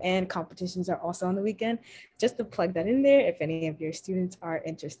practices, and competitions are also on the weekend. Just to plug that in there, if any of your students are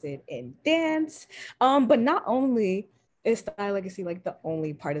interested in dance. But not only is Stuy Legacy like the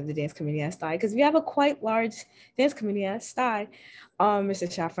only part of the dance community at Stuy, because we have a quite large dance community at Stuy.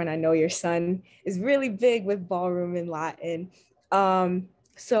 Mr. Shaffron, I know your son is really big with ballroom and Latin.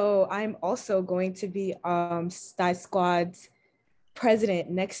 So I'm also going to be Stuy Squad's president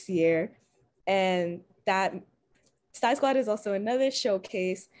next year. And that Stuy Squad is also another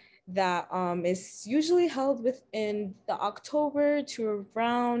showcase that is usually held within the October to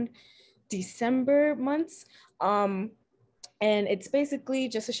around December months. And it's basically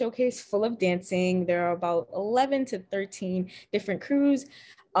just a showcase full of dancing. There are about 11 to 13 different crews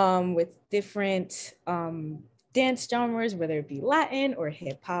with different dance genres, whether it be Latin or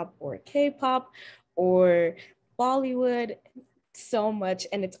hip hop or K-pop or Bollywood, so much.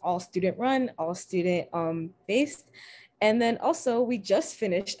 And it's all student run, all student based. And then also we just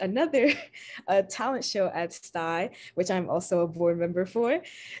finished another talent show at Stuy, which I'm also a board member for.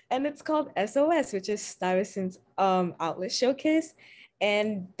 And it's called SOS, which is Stuyvesant's outlet showcase.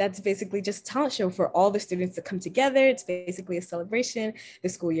 And that's basically just a talent show for all the students to come together. It's basically a celebration. The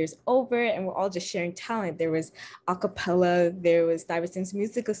school year's over and we're all just sharing talent. There was a cappella, there was Stuyvesant's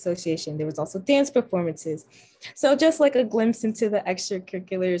Music Association, there was also dance performances. So just like a glimpse into the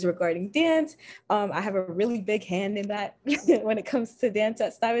extracurriculars regarding dance, I have a really big hand in that when it comes to dance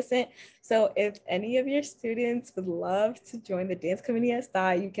at Stuyvesant. So if any of your students would love to join the dance committee at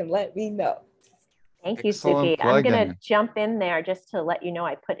Stuy, you can let me know. Thank you, Suki. I'm going to jump in there just to let you know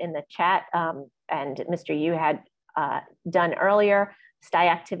I put in the chat, and Mr. Yu had done earlier,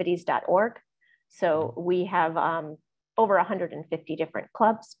 stuyactivities.org. So we have over 150 different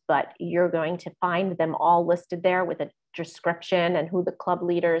clubs, but you're going to find them all listed there with a description and who the club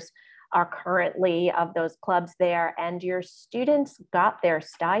leaders are currently of those clubs there. And your students got their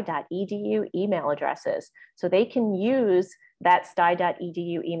stuy.edu email addresses. So they can use that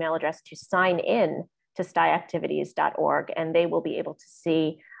stuy.edu email address to sign in to stuyactivities.org, and they will be able to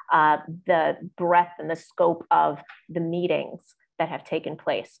see the breadth and the scope of the meetings that have taken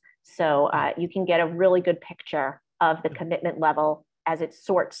place. So you can get a really good picture of the commitment level as it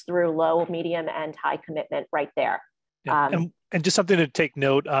sorts through low, medium, and high commitment right there. Yeah. And just something to take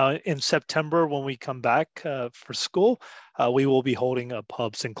note, in September when we come back for school, we will be holding a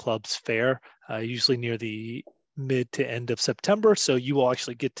Pubs and Clubs fair, usually near the mid to end of September. So you will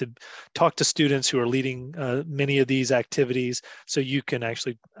actually get to talk to students who are leading many of these activities, so you can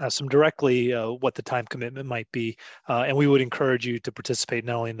actually ask them directly what the time commitment might be. And we would encourage you to participate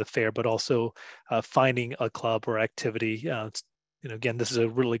not only in the fair, but also finding a club or activity. You know, again, this is a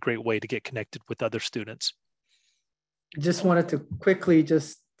really great way to get connected with other students. Just wanted to quickly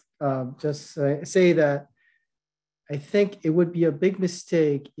say that I think it would be a big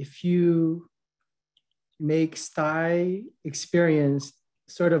mistake if you make Stuy experience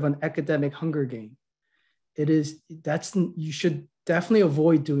sort of an academic Hunger Game. You should definitely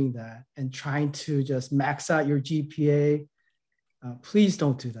avoid doing that and trying to just max out your GPA. Please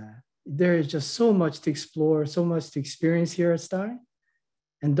don't do that. There is just so much to explore, so much to experience here at Stuy,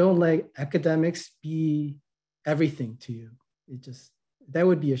 and don't let academics be everything to you. That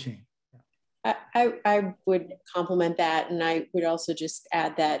would be a shame. I would compliment that, and I would also just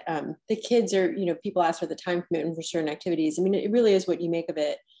add that the kids are, people ask for the time commitment for certain activities. I mean, it really is what you make of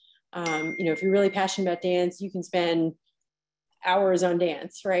it. If you're really passionate about dance, you can spend hours on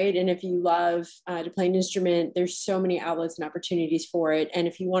dance, right? And if you love to play an instrument, there's so many outlets and opportunities for it. And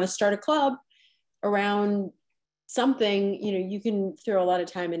if you want to start a club around something, you know, you can throw a lot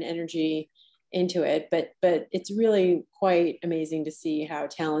of time and energy into it, but it's really quite amazing to see how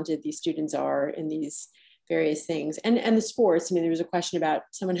talented these students are in these various things. And the sports. I mean, there was a question about,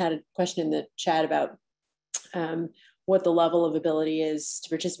 someone had a question in the chat about what the level of ability is to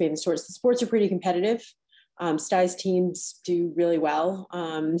participate in sports. The sports are pretty competitive. Stuy's teams do really well,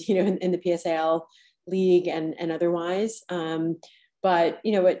 you know, in the PSAL league and otherwise. But,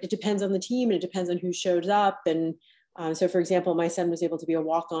 you know, it depends on the team, and it depends on who shows up. And so, for example, my son was able to be a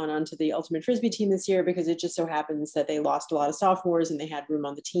walk-on onto the ultimate Frisbee team this year because it just so happens that they lost a lot of sophomores and they had room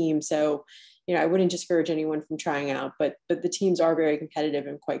on the team. So, you know, I wouldn't discourage anyone from trying out, but the teams are very competitive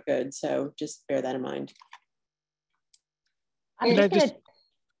and quite good. So just bear that in mind. Can I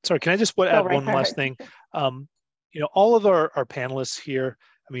just add one last thing? You know, all of our panelists here,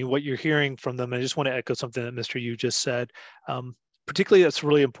 I mean, what you're hearing from them, I just want to echo something that Mr. Yu just said. Particularly, that's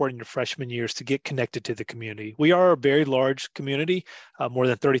really important in your freshman years to get connected to the community. We are a very large community, more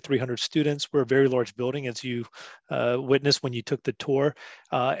than 3,300 students. We're a very large building, as you witnessed when you took the tour.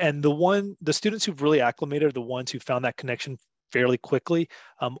 And the students who've really acclimated are the ones who found that connection fairly quickly.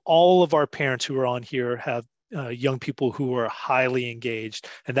 All of our parents who are on here have young people who are highly engaged.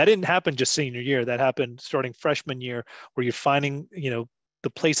 And that didn't happen just senior year. That happened starting freshman year, where you're finding, you know, the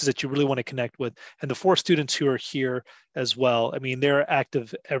places that you really want to connect with. And the 4 students who are here as well, I mean, they're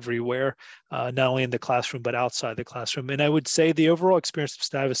active everywhere, not only in the classroom, but outside the classroom. And I would say the overall experience of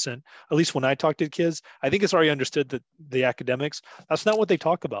Stuyvesant, at least when I talk to kids, I think it's already understood that the academics, that's not what they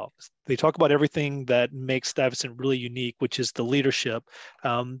talk about. They talk about everything that makes Stuyvesant really unique, which is the leadership,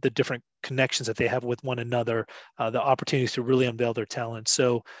 the different connections that they have with one another, the opportunities to really unveil their talents.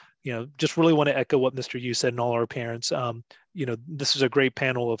 So, you know, just really want to echo what Mr. Yu said and all our parents. You know, this is a great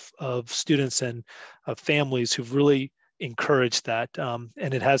panel of students and families who've really encouraged that.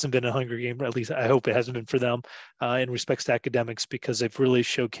 And it hasn't been a Hunger Game, or at least I hope it hasn't been for them in respects to academics, because they've really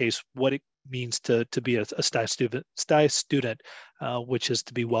showcased what it means to be a Stuy student, which is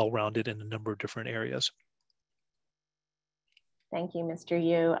to be well-rounded in a number of different areas. Thank you, Mr.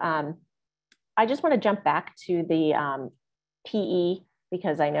 Yu. I just want to jump back to the PE,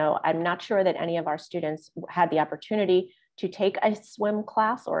 because I'm not sure that any of our students had the opportunity to take a swim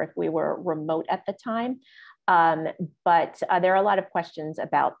class, or if we were remote at the time. But there are a lot of questions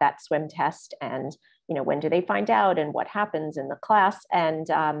about that swim test, and you know, when do they find out, and what happens in the class? And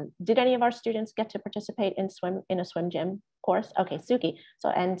did any of our students get to participate in a swim gym course? Okay, Suki. So,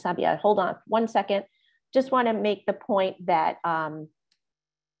 and Sabia, hold on 1 second. Just want to make the point that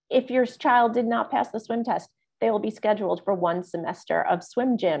if your child did not pass the swim test, they will be scheduled for 1 semester of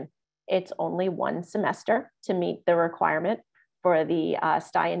swim gym. It's only 1 semester to meet the requirement for the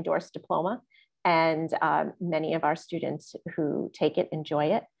Stuy endorsed diploma. And many of our students who take it enjoy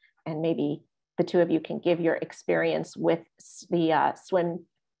it. And maybe the 2 of you can give your experience with the swim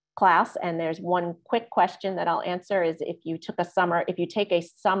class. And there's one quick question that I'll answer is, if you take a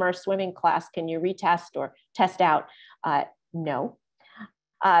summer swimming class, can you retest or test out? No.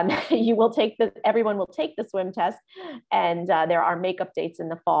 Everyone will take the swim test, and there are makeup dates in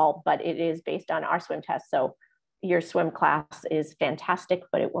the fall, but it is based on our swim test. So your swim class is fantastic,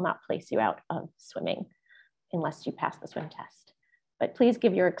 but it will not place you out of swimming unless you pass the swim test. But please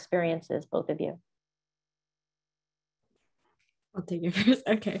give your experiences, both of you. I'll take it first.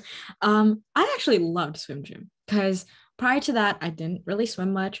 Okay. I actually loved swim gym because prior to that, I didn't really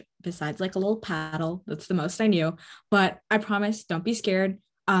swim much besides like a little paddle. That's the most I knew. But I promise, don't be scared.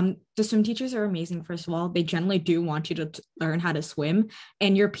 The swim teachers are amazing. First of all, they generally do want you to learn how to swim,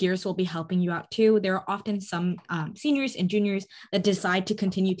 and your peers will be helping you out too. There are often some seniors and juniors that decide to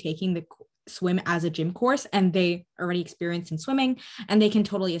continue taking the swim as a gym course, and they already experienced in swimming, and they can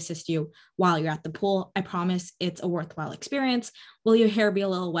totally assist you while you're at the pool. I promise it's a worthwhile experience. Will your hair be a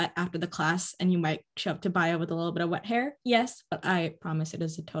little wet after the class, and you might show up to bio with a little bit of wet hair? Yes, but I promise it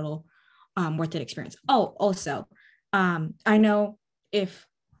is a total worth it experience. Oh, also, I know if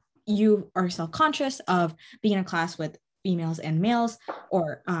you are self-conscious of being in a class with females and males,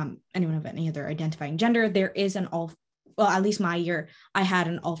 or anyone of any other identifying gender, there is at least my year, I had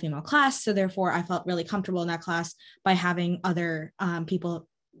an all-female class. So therefore I felt really comfortable in that class by having other people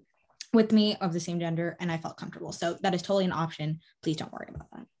with me of the same gender, and I felt comfortable. So that is totally an option. Please don't worry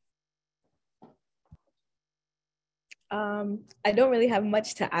about that. I don't really have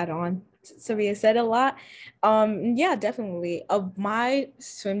much to add on. Savia said a lot. Yeah, definitely. My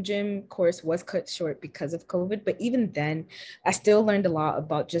swim gym course was cut short because of COVID, but even then, I still learned a lot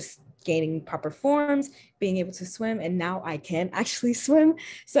about just gaining proper forms, being able to swim, and now I can actually swim.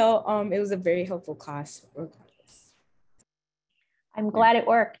 So it was a very helpful class. I'm glad it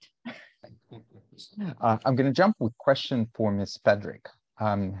worked. I'm going to jump with question for Ms. Fedrick.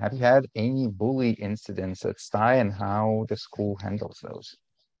 Have you had any bully incidents at Sty and how the school handles those?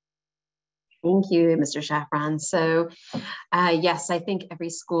 Thank you, Mr. Shafran. So yes, I think every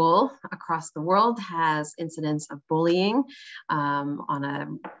school across the world has incidents of bullying on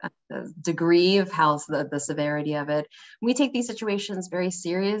a degree of how the severity of it. We take these situations very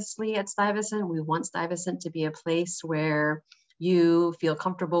seriously at Stuyvesant. We want Stuyvesant to be a place where you feel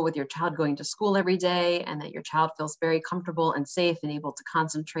comfortable with your child going to school every day, and that your child feels very comfortable and safe and able to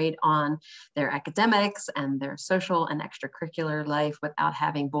concentrate on their academics and their social and extracurricular life without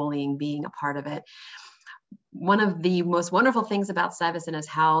having bullying being a part of it. One of the most wonderful things about Stuyvesant is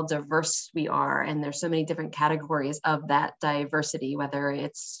how diverse we are, and there's so many different categories of that diversity, whether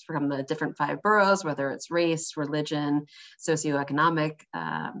it's from the different 5 boroughs, whether it's race, religion, socioeconomic.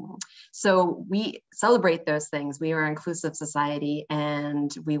 So we celebrate those things. We are an inclusive society, and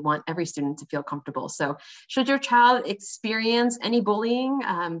we want every student to feel comfortable. So should your child experience any bullying,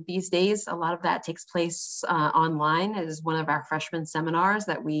 these days, a lot of that takes place online. It is one of our freshman seminars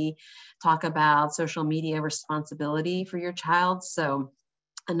that we talk about social media responsibility for your child. So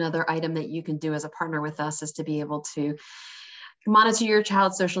another item that you can do as a partner with us is to be able to monitor your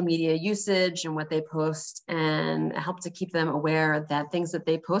child's social media usage and what they post, and help to keep them aware that things that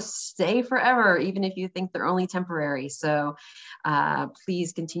they post stay forever, even if you think they're only temporary. So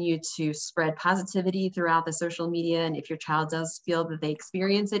please continue to spread positivity throughout the social media. And if your child does feel that they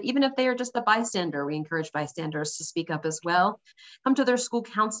experience it, even if they are just a bystander, we encourage bystanders to speak up as well. Come to their school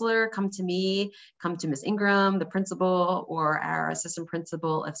counselor, come to me, come to Ms. Ingram, the principal, or our assistant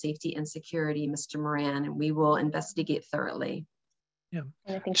principal of safety and security, Mr. Moran, and we will investigate thoroughly. Yeah.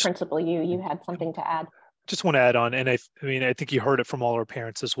 And I think Principal, you had something to add. Just want to add on, and I mean, I think you heard it from all our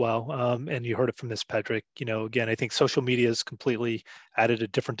parents as well, and you heard it from Ms. Pedrick. You know, again, I think social media has completely added a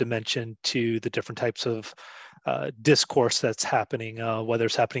different dimension to the different types of discourse that's happening, whether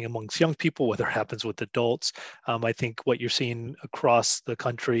it's happening amongst young people, whether it happens with adults. I think what you're seeing across the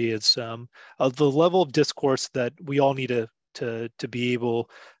country is the level of discourse that we all need to be able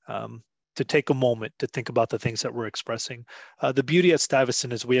to take a moment to think about the things that we're expressing. The beauty at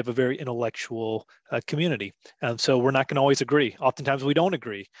Stuyvesant is we have a very intellectual community. So we're not going to always agree. Oftentimes we don't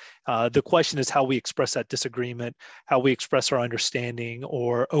agree. The question is how we express that disagreement, how we express our understanding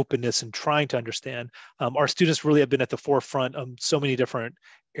or openness and trying to understand. Our students really have been at the forefront of so many different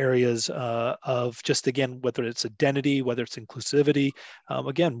areas of just, again, whether it's identity, whether it's inclusivity.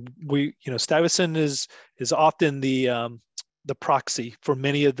 Again, Stuyvesant is often the proxy for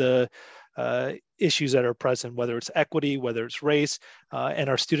many of the issues that are present, whether it's equity, whether it's race, and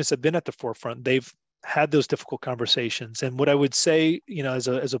our students have been at the forefront. They've had those difficult conversations. And what I would say, as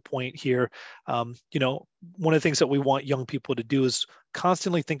a point here, one of the things that we want young people to do is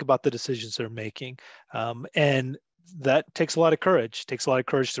constantly think about the decisions they're making. And that takes a lot of courage. It takes a lot of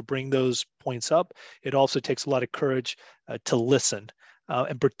courage to bring those points up. It also takes a lot of courage to listen.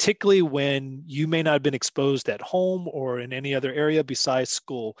 And particularly when you may not have been exposed at home or in any other area besides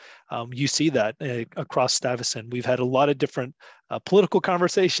school, you see that across Stuyvesant. We've had a lot of different political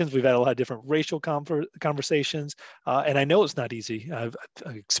conversations. We've had a lot of different racial conversations. And I know it's not easy. I've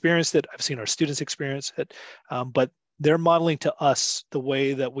experienced it. I've seen our students experience it. But they're modeling to us the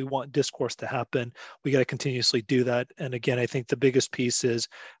way that we want discourse to happen. We got to continuously do that. And again, I think the biggest piece is,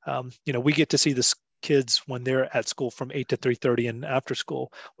 we get to see this kids when they're at school from 8 to 3:30 and after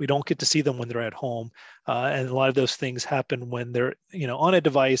school. We don't get to see them when they're at home. And a lot of those things happen when they're, on a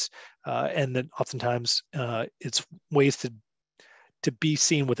device. And then oftentimes it's ways to be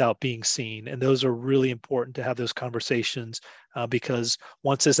seen without being seen. And those are really important to have those conversations because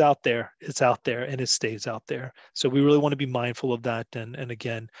once it's out there and it stays out there. So we really want to be mindful of that. And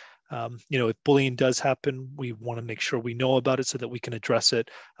again, if bullying does happen, we want to make sure we know about it so that we can address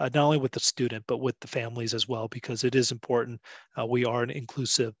it, not only with the student, but with the families as well, because it is important. We are an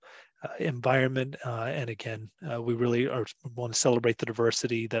inclusive environment. And again, we really want to celebrate the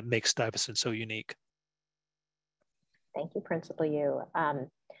diversity that makes Stuyvesant so unique. Thank you, Principal Yu.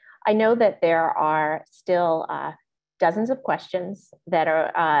 I know that there are still dozens of questions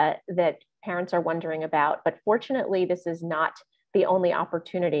that parents are wondering about, but fortunately, this is not the only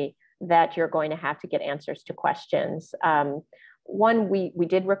opportunity that you're going to have to get answers to questions. One, we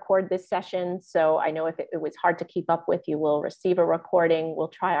did record this session, so I know if it was hard to keep up with, you will receive a recording. We'll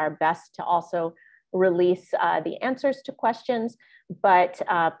try our best to also release the answers to questions, but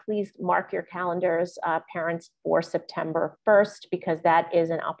please mark your calendars, parents, for September 1st, because that is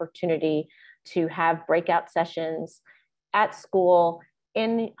an opportunity to have breakout sessions at school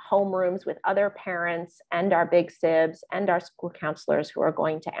in homerooms with other parents and our Big Sibs and our school counselors who are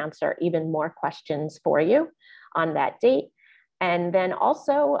going to answer even more questions for you on that date. And then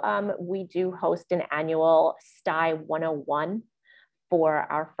also we do host an annual STY 101 for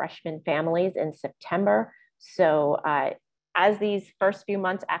our freshman families in September. So as these first few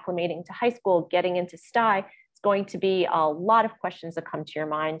months acclimating to high school, getting into STY, it's going to be a lot of questions that come to your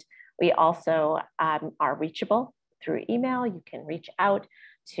mind. We also are reachable through email. You can reach out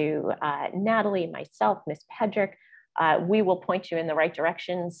to Natalie, myself, Miss Pedrick. We will point you in the right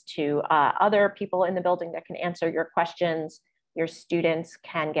directions to other people in the building that can answer your questions. Your students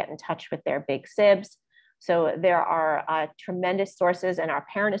can get in touch with their Big Sibs. So there are tremendous sources, and our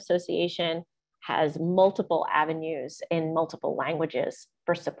parent association has multiple avenues in multiple languages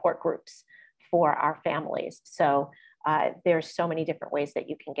for support groups for our families. So there's so many different ways that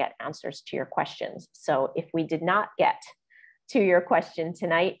you can get answers to your questions. So if we did not get to your question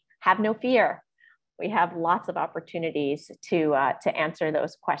tonight, have no fear. We have lots of opportunities to answer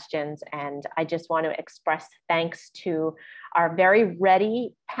those questions. And I just want to express thanks to our very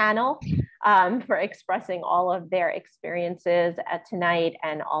ready panel for expressing all of their experiences tonight,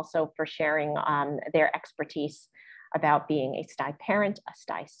 and also for sharing their expertise about being a STY parent, a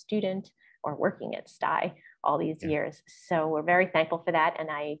STY student, or working at STY all these years. So we're very thankful for that.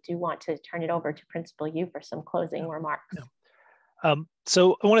 And I do want to turn it over to Principal Yu for some closing remarks.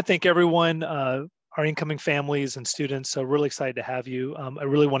 So I want to thank everyone, our incoming families and students. Really excited to have you. I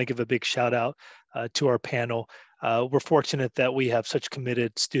really want to give a big shout out to our panel. We're fortunate that we have such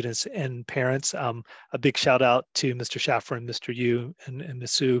committed students and parents. A big shout out to Mr. Schaffer and Mr. Yu and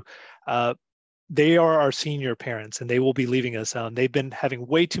Ms. Su. They are our senior parents, and they will be leaving us. They've been having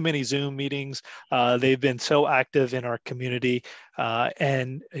way too many Zoom meetings. They've been so active in our community.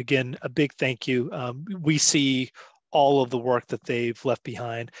 And again, a big thank you. We see all of the work that they've left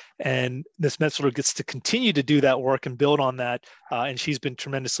behind. And Ms. Metzler gets to continue to do that work and build on that. And she's been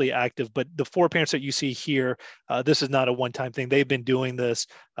tremendously active. But the 4 parents that you see here, this is not a one-time thing. They've been doing this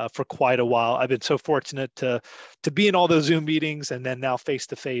for quite a while. I've been so fortunate to be in all those Zoom meetings and then now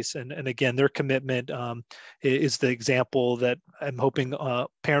face-to-face. And again, their commitment is the example that I'm hoping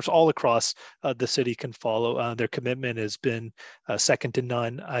parents all across the city can follow. Their commitment has been second to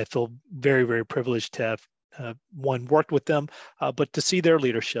none. I feel very, very privileged to have worked with them, but to see their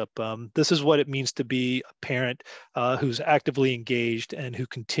leadership. This is what it means to be a parent who's actively engaged and who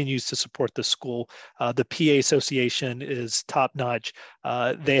continues to support the school. The PA Association is top notch.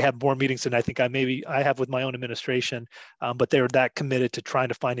 They have more meetings than I think I have with my own administration, but they're that committed to trying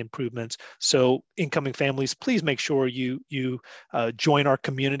to find improvements. So incoming families, please make sure you join our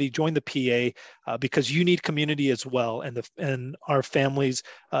community, join the PA, because you need community as well. And our families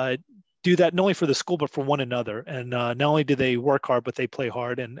do that not only for the school, but for one another. And not only do they work hard, but they play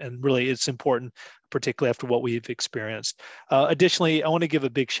hard. And really it's important, particularly after what we've experienced. Additionally, I want to give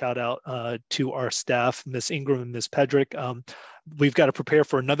a big shout out to our staff, Ms. Ingram and Ms. Pedrick. We've got to prepare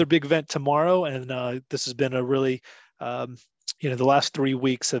for another big event tomorrow. And this has been a really, the last 3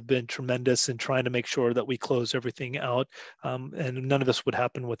 weeks have been tremendous in trying to make sure that we close everything out. And none of this would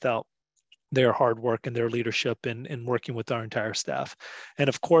happen without their hard work and their leadership in working with our entire staff. And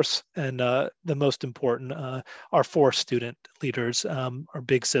of course, and the most important, our 4 student leaders, our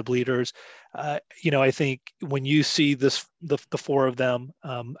Big Sib leaders. I think when you see the 4 of them,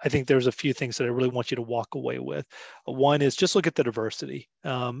 I think there's a few things that I really want you to walk away with. One is just look at the diversity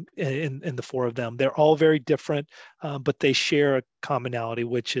in the 4 of them. They're all very different, but they share a commonality,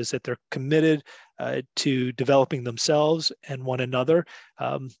 which is that they're committed to developing themselves and one another.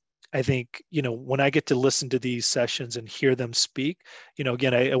 I think, when I get to listen to these sessions and hear them speak,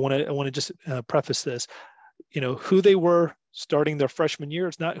 again, I want to just preface this, who they were starting their freshman year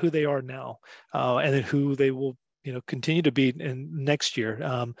is not who they are now, and then who they will, continue to be in next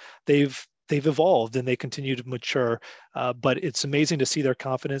year. They've evolved and they continue to mature, but it's amazing to see their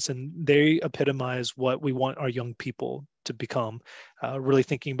confidence, and they epitomize what we want our young people to become, really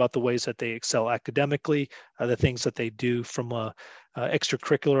thinking about the ways that they excel academically, the things that they do from a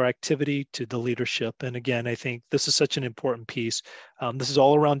extracurricular activity to the leadership. And again, I think this is such an important piece. This is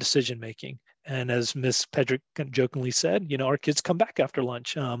all around decision making. And as Ms. Pedrick jokingly said, our kids come back after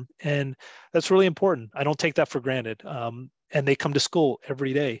lunch, and that's really important. I don't take that for granted. And they come to school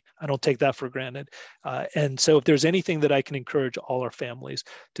every day. I don't take that for granted. And so if there's anything that I can encourage all our families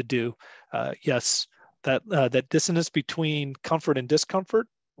to do, yes, that dissonance between comfort and discomfort,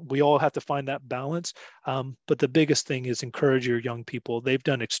 we all have to find that balance. But the biggest thing is encourage your young people. They've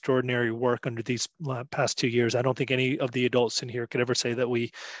done extraordinary work under these past 2 years. I don't think any of the adults in here could ever say that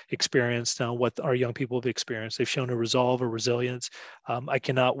we experienced what our young people have experienced. They've shown a resolve, a resilience. I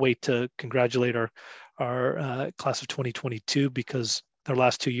cannot wait to congratulate our class of 2022, because their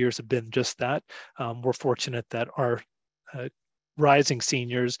last 2 years have been just that. We're fortunate that our rising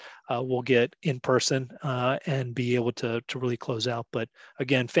seniors will get in person and be able to really close out. But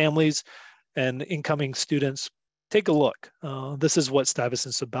again, families and incoming students, take a look. This is what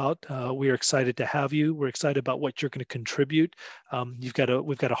Stuyvesant's about. We are excited to have you. We're excited about what you're going to contribute. We've got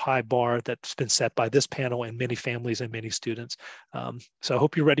a high bar that's been set by this panel and many families and many students. So I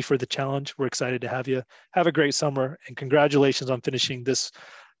hope you're ready for the challenge. We're excited to have you. Have a great summer, and congratulations on finishing this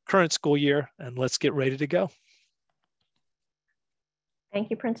current school year, and let's get ready to go. Thank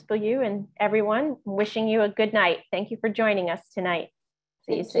you, Principal Yu, and everyone. Wishing you a good night. Thank you for joining us tonight.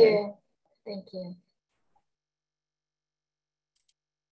 See you soon. Thank you.